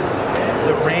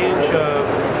 the range of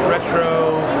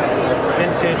retro,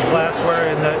 vintage glassware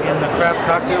in the craft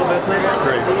cocktail business.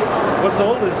 Great. What's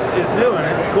old is new, and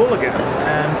it's cool again.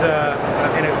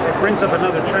 And it brings up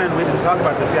another trend. We didn't talk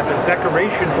about this yet, but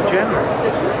decoration in general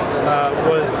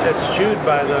was eschewed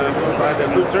by the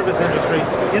food service industry,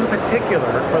 in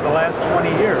particular, for the last 20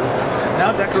 years.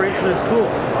 Now decoration is cool.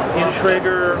 In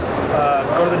Schrager,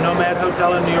 go to the Nomad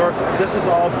Hotel in New York. This is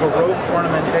all Baroque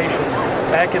ornamentation,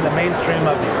 back in the mainstream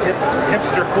of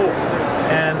hipster cool.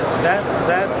 And that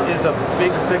is a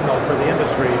big signal for the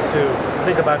industry to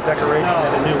think about decoration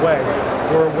in a new way.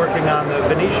 We're working on the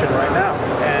Venetian right now,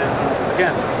 and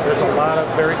again, there's a lot of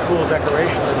very cool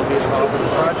decoration that will be involved in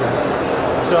the project.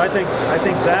 So I think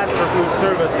that for food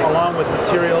service, along with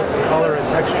materials and color and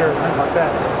texture and things like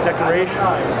that, decoration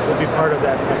will be part of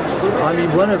that mix. I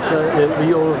mean, one of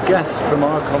your guests from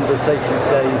our conversations,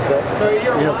 Dave, that,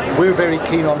 you know, we're very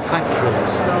keen on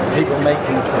factories, people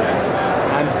making things,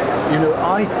 and, you know,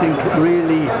 I think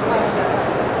really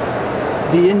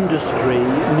the industry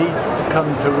needs to come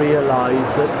to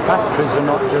realise that factories are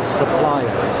not just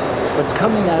suppliers, but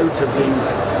coming out of these,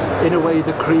 in a way,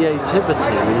 the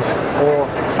creativity, or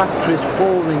factories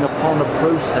falling upon a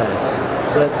process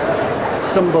that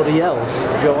somebody else,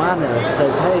 Joanna,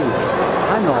 says, hey,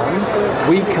 hang on,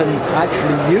 we can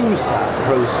actually use that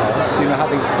process, you know,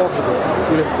 having spotted it.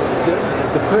 You know,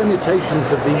 the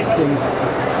permutations of these things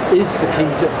is the key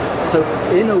to, so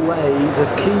in a way, the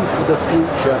key for the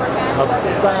future of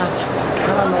that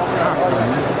cannot happen,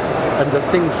 and the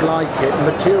things like it,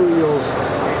 materials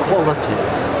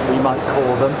qualities, we might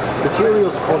call them,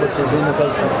 materials qualities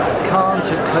innovation can't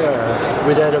occur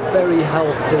without a very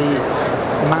healthy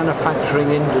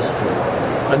manufacturing industry.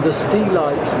 And the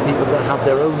Steelites and people that have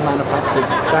their own manufacturing,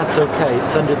 that's okay,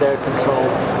 it's under their control,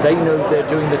 they know they're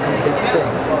doing the complete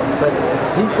thing. But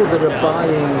people that are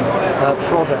buying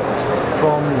product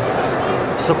from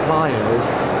suppliers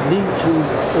need to,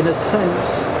 in a sense,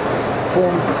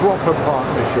 form proper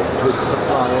partnerships with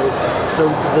suppliers so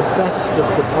the best of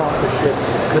the partnership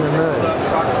can emerge.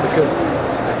 Because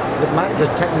the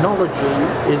technology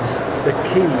is the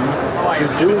key to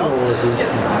doing all of these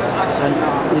things, and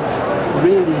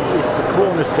it's the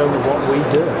cornerstone of what we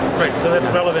do. Right, so that's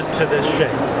relevant to this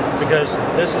shape, because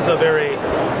this is a very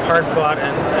hard-fought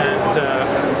and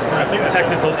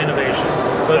technical innovation,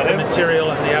 both the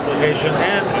material and the application,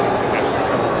 and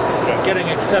getting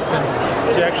acceptance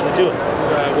to actually do it,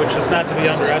 which is not to be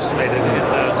underestimated in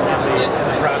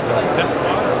the process.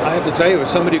 I have to tell you, as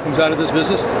somebody who comes out of this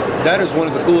business, that is one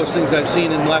of the coolest things I've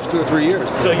seen in the last 2 or 3 years.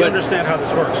 So you understand how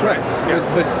this works, right? Yeah.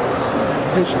 But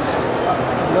there's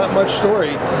not much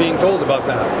story being told about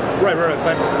that. Right.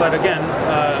 But again,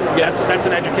 that's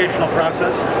an educational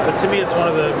process. But to me, it's one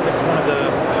of the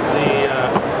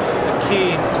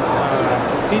key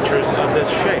features of this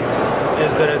shape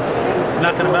is that it's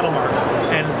not going to metal mark,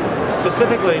 and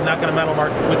specifically not going to metal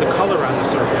mark with the color on the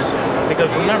surface. Because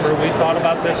remember, we thought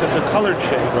about this as a colored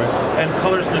shape, and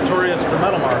color's notorious for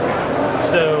metal marking.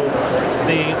 So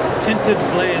the tinted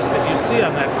glaze that you see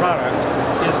on that product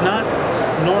is not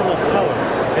normal color.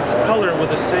 It's color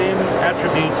with the same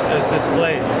attributes as this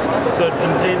glaze. So it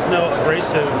contains no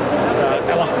abrasive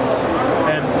elements.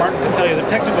 And Martin can tell you the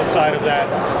technical side of that,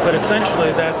 but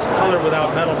essentially that's color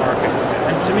without metal marking.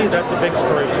 And to me, that's a big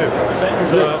story too.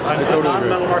 So a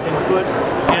non-metal marking foot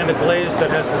and a glaze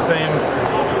that has the same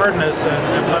hardness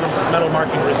and metal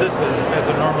marking resistance as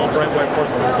a normal bright white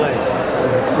porcelain glaze.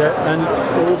 Yeah, and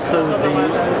also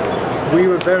we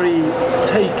were very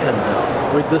taken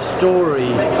with the story,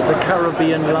 the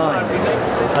Caribbean line,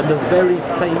 and the very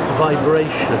faint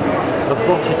vibration of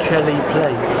Botticelli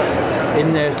plates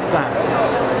in their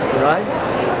stacks, right?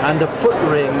 And the foot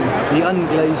ring, the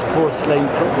unglazed porcelain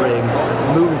foot ring,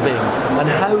 moving. And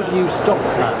how do you stop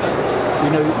that?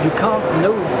 You know, you can't,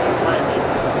 no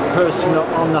person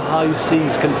on the high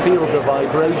seas can feel the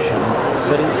vibration,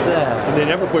 but it's there. And they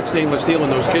never put stainless steel in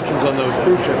those kitchens on those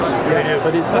cruise ships. Yeah,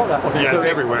 but it's not that. Yeah, it's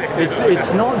everywhere.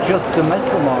 It's not just the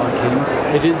metal marking,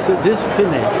 it is that this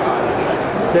finish,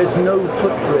 there's no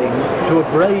foot ring to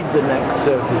abrade the next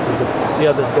surface of the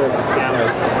other surface of the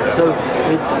glaze. So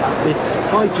it's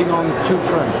fighting on two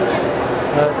fronts.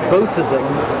 Both of them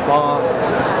are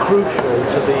crucial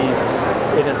to the,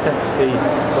 in a sense,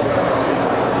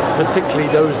 particularly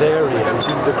those areas,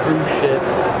 the cruise ship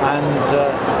and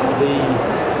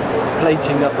the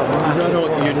plating up of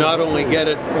massive. You not only get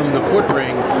it from the foot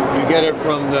ring, you get it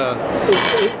from the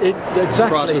exactly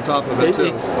across the top of it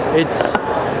too. It's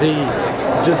the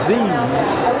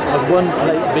disease of one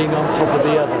plate being on top of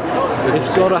the other. It's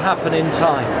got to happen in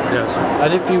time. Yes.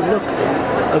 And if you look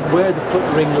at where the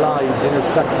foot ring lies in a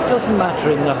stack, it doesn't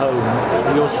matter in the home,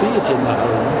 you'll see it in the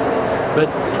home, but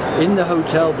in the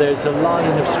hotel there's a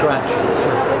line of scratches.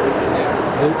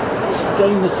 The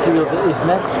stainless steel that is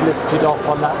next lifted off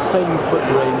on that same foot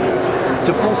ring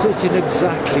deposits in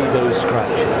exactly those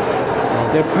scratches.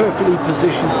 They're perfectly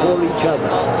positioned for each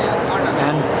other.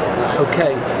 And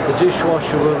okay, the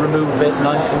dishwasher will remove it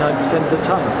 99% of the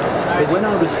time. But when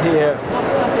I was here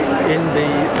in the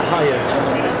Hyatt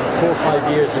 4 or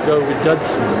 5 years ago with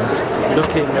Dudson's,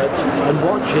 looking at and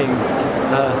watching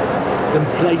them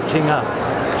plating up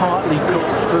partly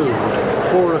cooked food,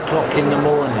 4 o'clock in the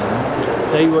morning,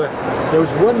 there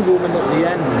was one woman at the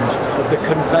end of the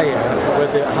conveyor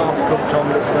where the half-cooked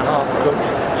omelettes and the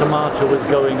half-cooked tomato was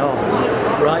going on,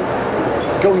 right?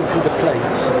 Going through the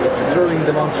plates, throwing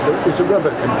them onto it was a rubber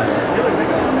conveyor.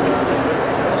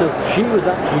 So she was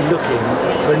actually looking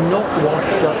for not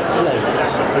washed up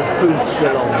plates with food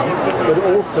still on them, but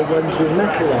also ones with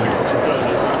metal on it.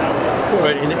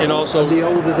 Right, and also the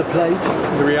older the plate.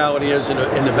 The reality is in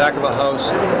the back of a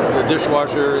house, the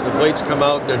dishwasher, the plates come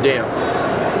out, they're damp.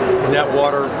 And that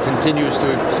water continues to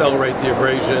accelerate the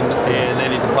abrasion and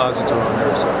any deposits are on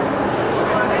there.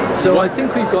 So I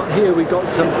think we got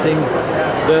something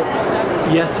that,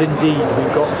 yes indeed,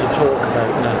 we've got to talk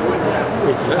about now.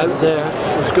 It's out there,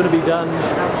 it's going to be done,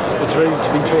 it's ready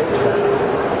to be talked about.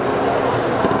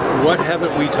 What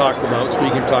haven't we talked about,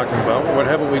 speaking of talking about, what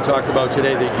haven't we talked about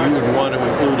today that you would want to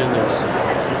include in this?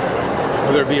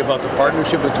 Whether it be about the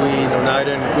partnership between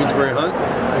Oneida and Queensberry Hunt,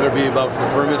 whether it be about the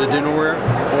permitted dinnerware,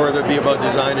 or whether it be about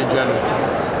design in general.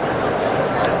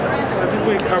 I think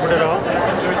we covered it all.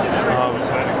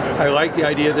 I like the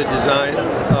idea that design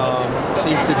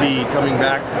seems to be coming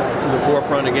back to the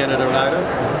forefront again at Oneida.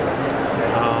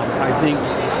 I think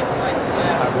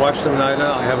I've watched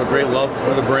Oneida. I have a great love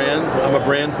for the brand. I'm a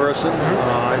brand person.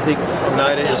 I think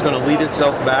Oneida is going to lead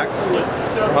itself back,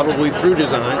 probably through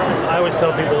design. I always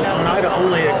tell people Oneida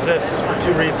only exists for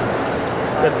 2 reasons.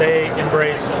 That they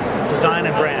embraced design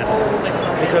and brand.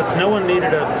 Because no one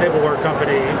needed a tableware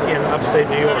company in upstate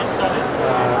New York.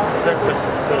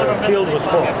 The field was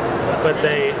full. But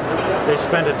they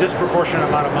spent a disproportionate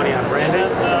amount of money on branding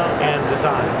and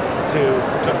design to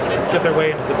get their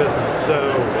way into the business. So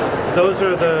those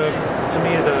are to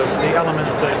me the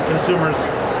elements that consumers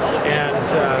and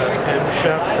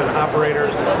chefs and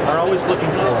operators are always looking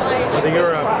for. Whether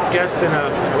you're a guest in a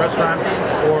restaurant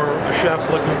or a chef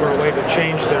looking for a way to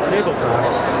change their tabletop,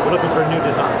 we're looking for new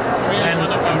designs. And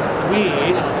we,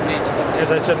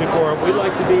 as I said before, we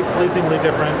like to be pleasingly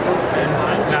different and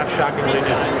not shockingly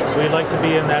new. We like to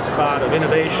be in that spot of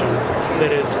innovation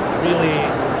that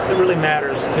really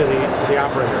matters to the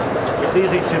operator. It's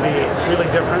easy to be really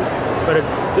different, but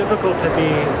it's difficult to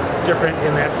be different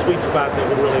in that sweet spot that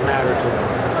would really matter to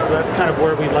them. So that's kind of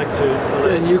where we like to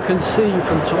live. And you can see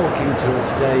from talking to us,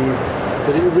 Dave,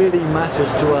 but it really matters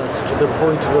to us to the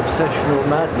point of obsession or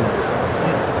madness.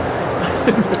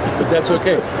 But that's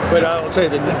okay. But I'll tell you,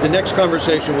 the next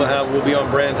conversation we'll have will be on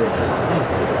branding.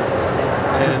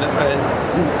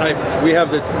 And we have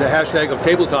the hashtag of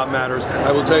Tabletop Matters.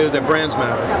 I will tell you that brands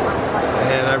matter.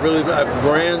 And I really,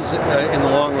 brands in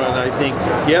the long run, I think,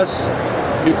 yes,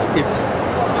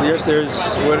 there's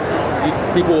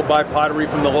people will buy pottery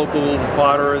from the local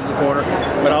potter in the corner,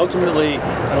 but ultimately,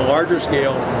 on a larger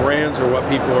scale, brands are what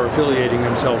people are affiliating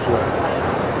themselves with.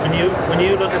 When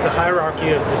you look at the hierarchy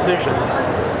of decisions,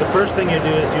 the first thing you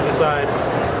do is you decide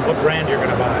what brand you're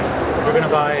going to buy. You're going to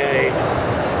buy a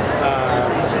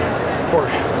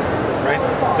Porsche, right?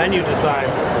 Then you decide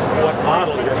what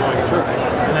model you're going to buy,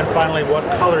 and then finally what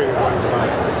color you're going to buy.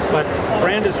 But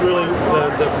brand is really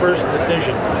the first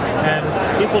decision, and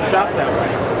people shop that way.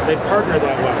 They partner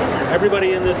that way.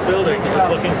 Everybody in this building is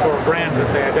looking for a brand that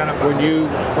they identify. When you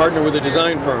partner with a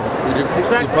design firm, you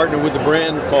partner with the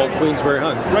brand called Queensberry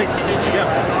Hunt. Right. Yeah.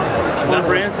 And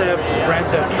brands have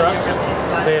trust.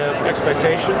 They have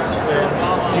expectations, and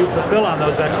you fulfill on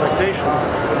those expectations.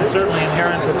 And certainly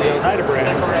inherent to the Oneida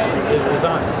brand is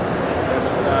design.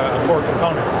 That's a core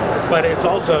component. But it's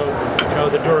also,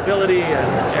 the durability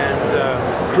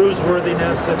and cruise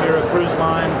worthiness if you're a cruise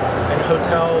line, and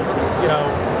hotel,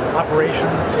 operation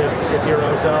if you're a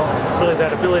hotel. Really,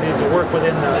 that ability to work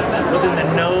within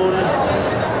the known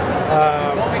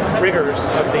rigors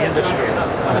of the industry,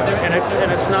 and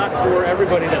it's not for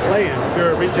everybody to play in. If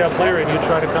you're a retail player and you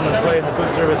try to come and play in the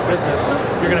food service business,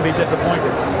 you're going to be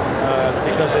disappointed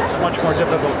because it's much more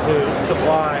difficult to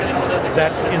supply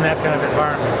that in that kind of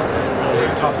environment.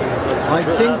 I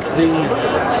think the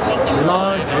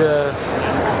larger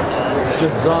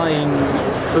design,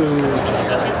 food,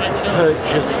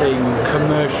 purchasing,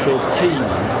 commercial team,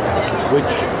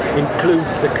 which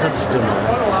includes the customer,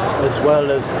 as well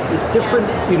as, it's different,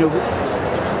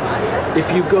 if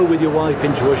you go with your wife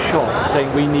into a shop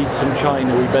saying we need some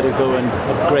china, we better go and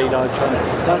upgrade our china,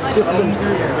 that's different.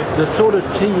 The sort of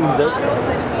team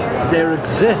that there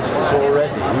exists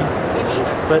already,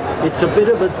 but it's a bit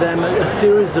of a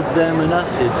series of them and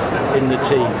us's in the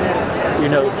team.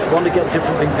 Want to get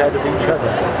different things out of each other.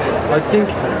 I think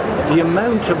the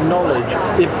amount of knowledge,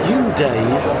 if you,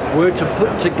 Dave, were to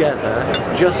put together,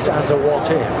 just as a what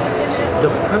if, the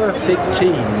perfect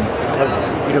team of,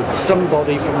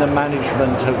 somebody from the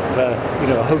management of,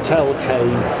 a hotel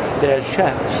chain, their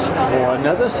chefs, or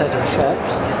another set of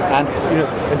chefs, and,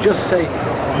 and just say,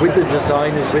 with the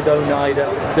designers, with Oneida,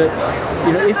 that,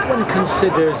 if one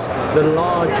considers the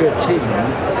larger team,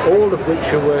 all of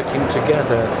which are working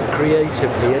together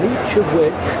creatively, and each of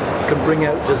which can bring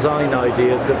out design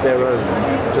ideas of their own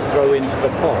to throw into the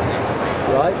pot,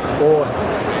 right? Or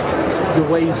the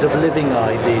ways of living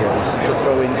ideas to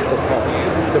throw into the pot.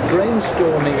 The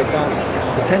brainstorming of that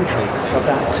potential of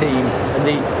that team and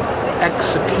the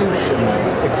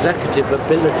executive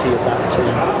ability of that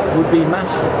team would be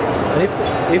massive. And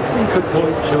if we could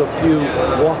point to a few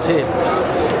what-ifs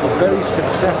of very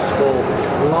successful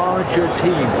larger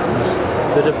teams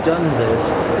that have done this,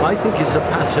 I think it's a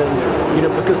pattern,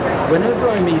 because whenever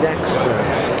I meet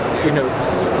experts,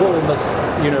 Paul must,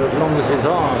 as long as his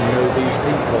arm, know these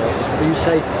people, you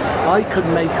say, I could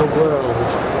make a world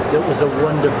that was a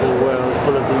wonderful world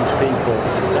full of these people.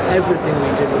 Everything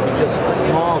we did would be just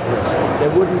marvellous.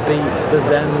 There wouldn't be the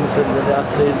thems and the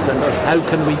us's and how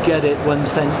can we get it 1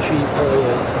 cent cheaper,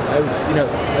 or how,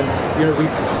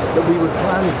 that we would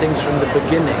plan things from the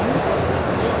beginning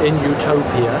in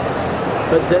utopia,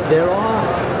 but that there are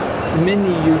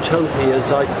many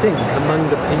utopias, I think,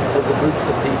 among the groups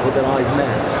of people that I've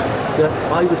met, that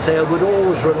I would say I would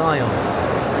always rely on.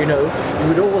 You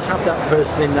would always have that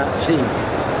person in that team.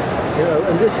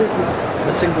 And this isn't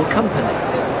a single company.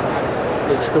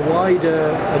 It's the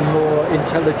wider and more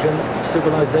intelligent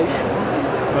civilization.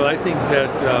 Well, I think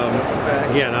that,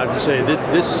 again, I have to say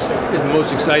that this is the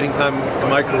most exciting time in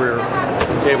my career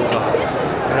in tabletop.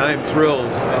 And I am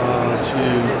thrilled to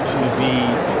be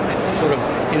sort of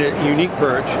in a unique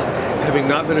perch, having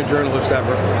not been a journalist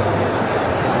ever,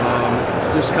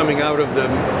 just coming out of the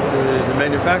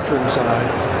manufacturing side,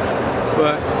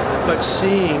 but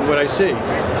seeing what I see.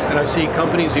 And I see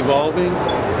companies evolving,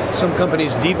 some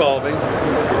companies devolving,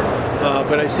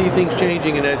 but I see things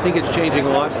changing, and I think it's changing a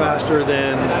lot faster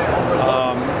than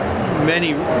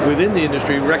many within the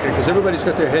industry reckon, because everybody's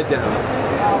got their head down.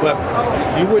 But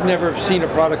you would never have seen a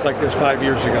product like this 5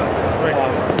 years ago.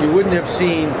 You wouldn't have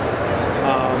seen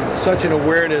such an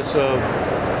awareness of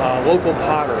local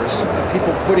potters,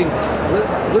 people putting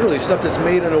literally stuff that's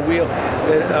made on a wheel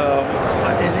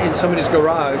that in somebody's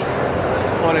garage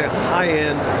on a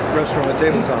high-end restaurant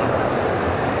tabletop.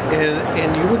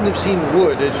 and you wouldn't have seen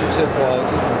wood, as you said, Paul,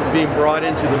 being brought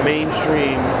into the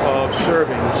mainstream of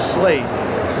serving, slate,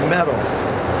 metal,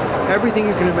 everything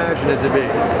you can imagine it to be.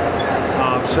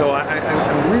 So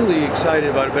I'm really excited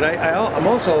about it, but I'm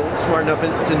also smart enough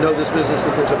to know this business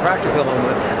that there's a practical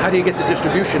element. How do you get the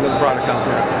distribution of the product out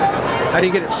there? How do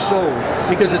you get it sold?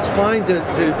 Because it's fine to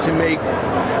make...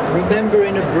 Remember,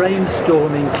 in a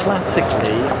brainstorming,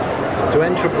 classically, to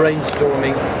enter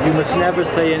brainstorming, you must never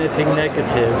say anything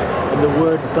negative, and the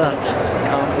word "but"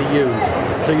 can't be used.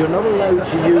 So you're not allowed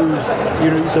to use,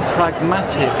 the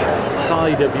pragmatic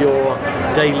side of your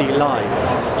daily life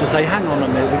to say, "Hang on a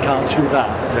minute, we can't do that,"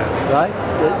 right?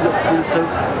 So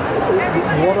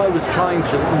what I was trying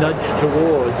to nudge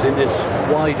towards in this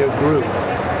wider group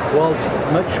was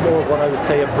much more of what I would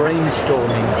say a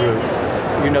brainstorming group.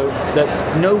 That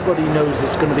nobody knows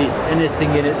there's going to be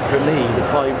anything in it for me, the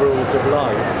 5 rules of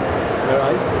life, all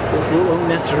right? It won't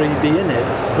necessarily be in it,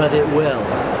 but it will,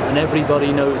 and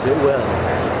everybody knows it will.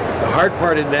 The hard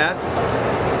part in that,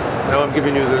 now I'm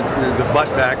giving you the butt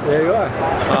back. There you are.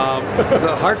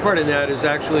 The hard part in that is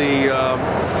actually,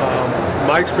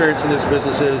 my experience in this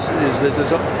business is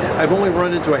that I've only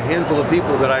run into a handful of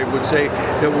people that I would say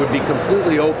that would be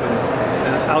completely open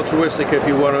and altruistic, if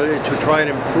you want to try and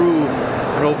improve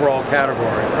an overall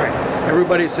category. Right.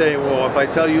 Everybody's saying, well, if I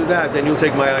tell you that, then you'll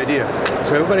take my idea.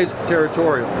 So everybody's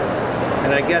territorial,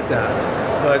 and I get that.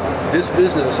 But this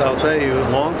business, I'll tell you,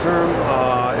 long term,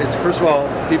 it's first of all,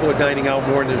 people are dining out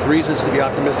more, and there's reasons to be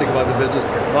optimistic about the business.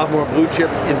 A lot more blue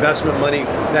chip investment money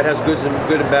that has good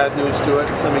and bad news to it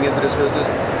coming into this business.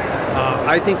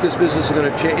 I think this business is going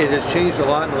to change. It has changed a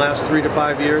lot in the last 3 to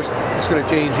 5 years. It's going to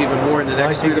change even more in the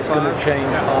next 3 to 5. I think it's going to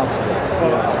change faster.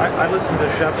 Well, I listen to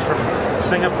chefs from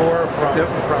Singapore, from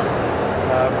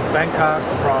Bangkok,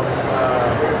 from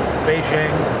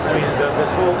Beijing. I mean,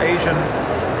 this whole Asian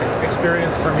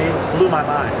experience for me blew my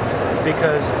mind,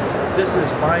 because this is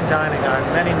fine dining on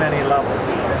many, many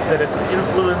levels. That it's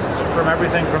influenced from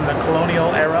everything from the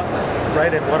colonial era,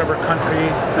 right, in whatever country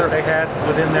that they had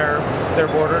within their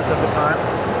borders at the time.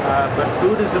 But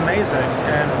food is amazing,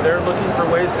 and they're looking for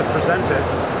ways to present it,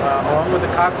 along with the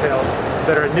cocktails,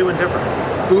 that are new and different.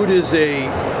 Food is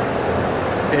and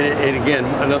again,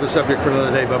 another subject for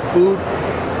another day, but food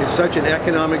is such an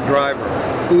economic driver.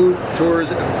 Food,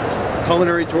 tourism,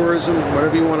 culinary tourism,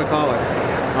 whatever you want to call it.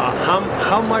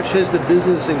 How much has the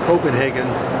business in Copenhagen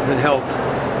been helped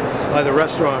by the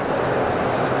restaurant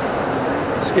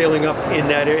scaling up in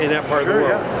that part of the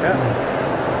world? Yeah.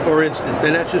 For instance,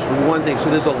 and that's just one thing. So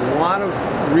there's a lot of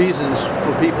reasons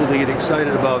for people to get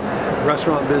excited about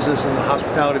restaurant business and the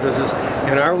hospitality business,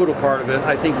 and our little part of it,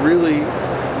 I think, really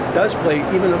does play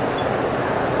even.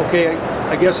 Okay,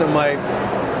 I guess on my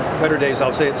better days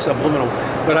I'll say it's subliminal,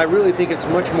 but I really think it's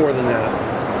much more than that.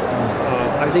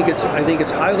 I think it's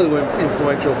highly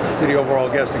influential to the overall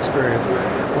guest experience.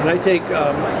 When I take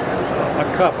a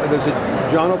cup, and there's a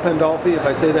Jono Pandolfi, if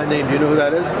I say that name, do you know who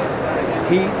that is?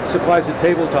 He supplies a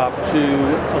tabletop to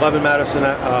 11 Madison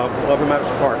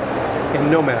Park in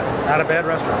Nomad. Not a bad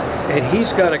restaurant. And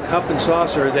he's got a cup and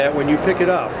saucer that when you pick it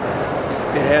up,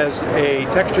 it has a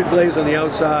textured glaze on the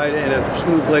outside and a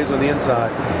smooth glaze on the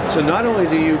inside. So not only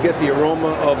do you get the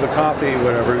aroma of the coffee,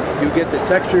 whatever, you get the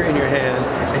texture in your hand,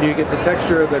 and you get the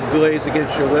texture of the glaze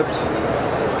against your lips.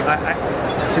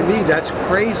 To me, that's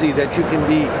crazy that you can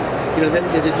be,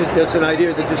 that's an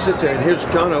idea that just sits there. And here's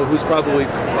Jono, who's probably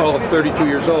all of 32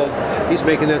 years old. He's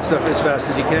making that stuff as fast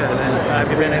as he can. And have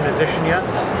you been in Edition yet?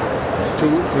 To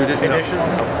Edition?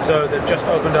 So that just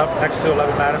opened up next to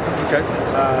 11 Madison. Okay.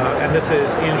 And this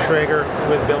is Ian Schrager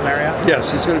with Bill Marriott.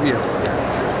 Yes, it's going to be it.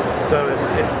 So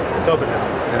it's open now.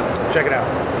 Yeah. Check it out.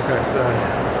 Okay.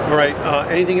 All right.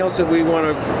 Anything else that we want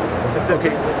to?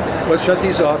 Okay. Let's shut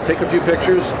these off. Take a few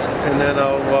pictures, and then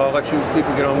I'll let you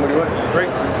people get on with your way. Great.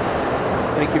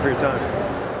 Thank you for your time.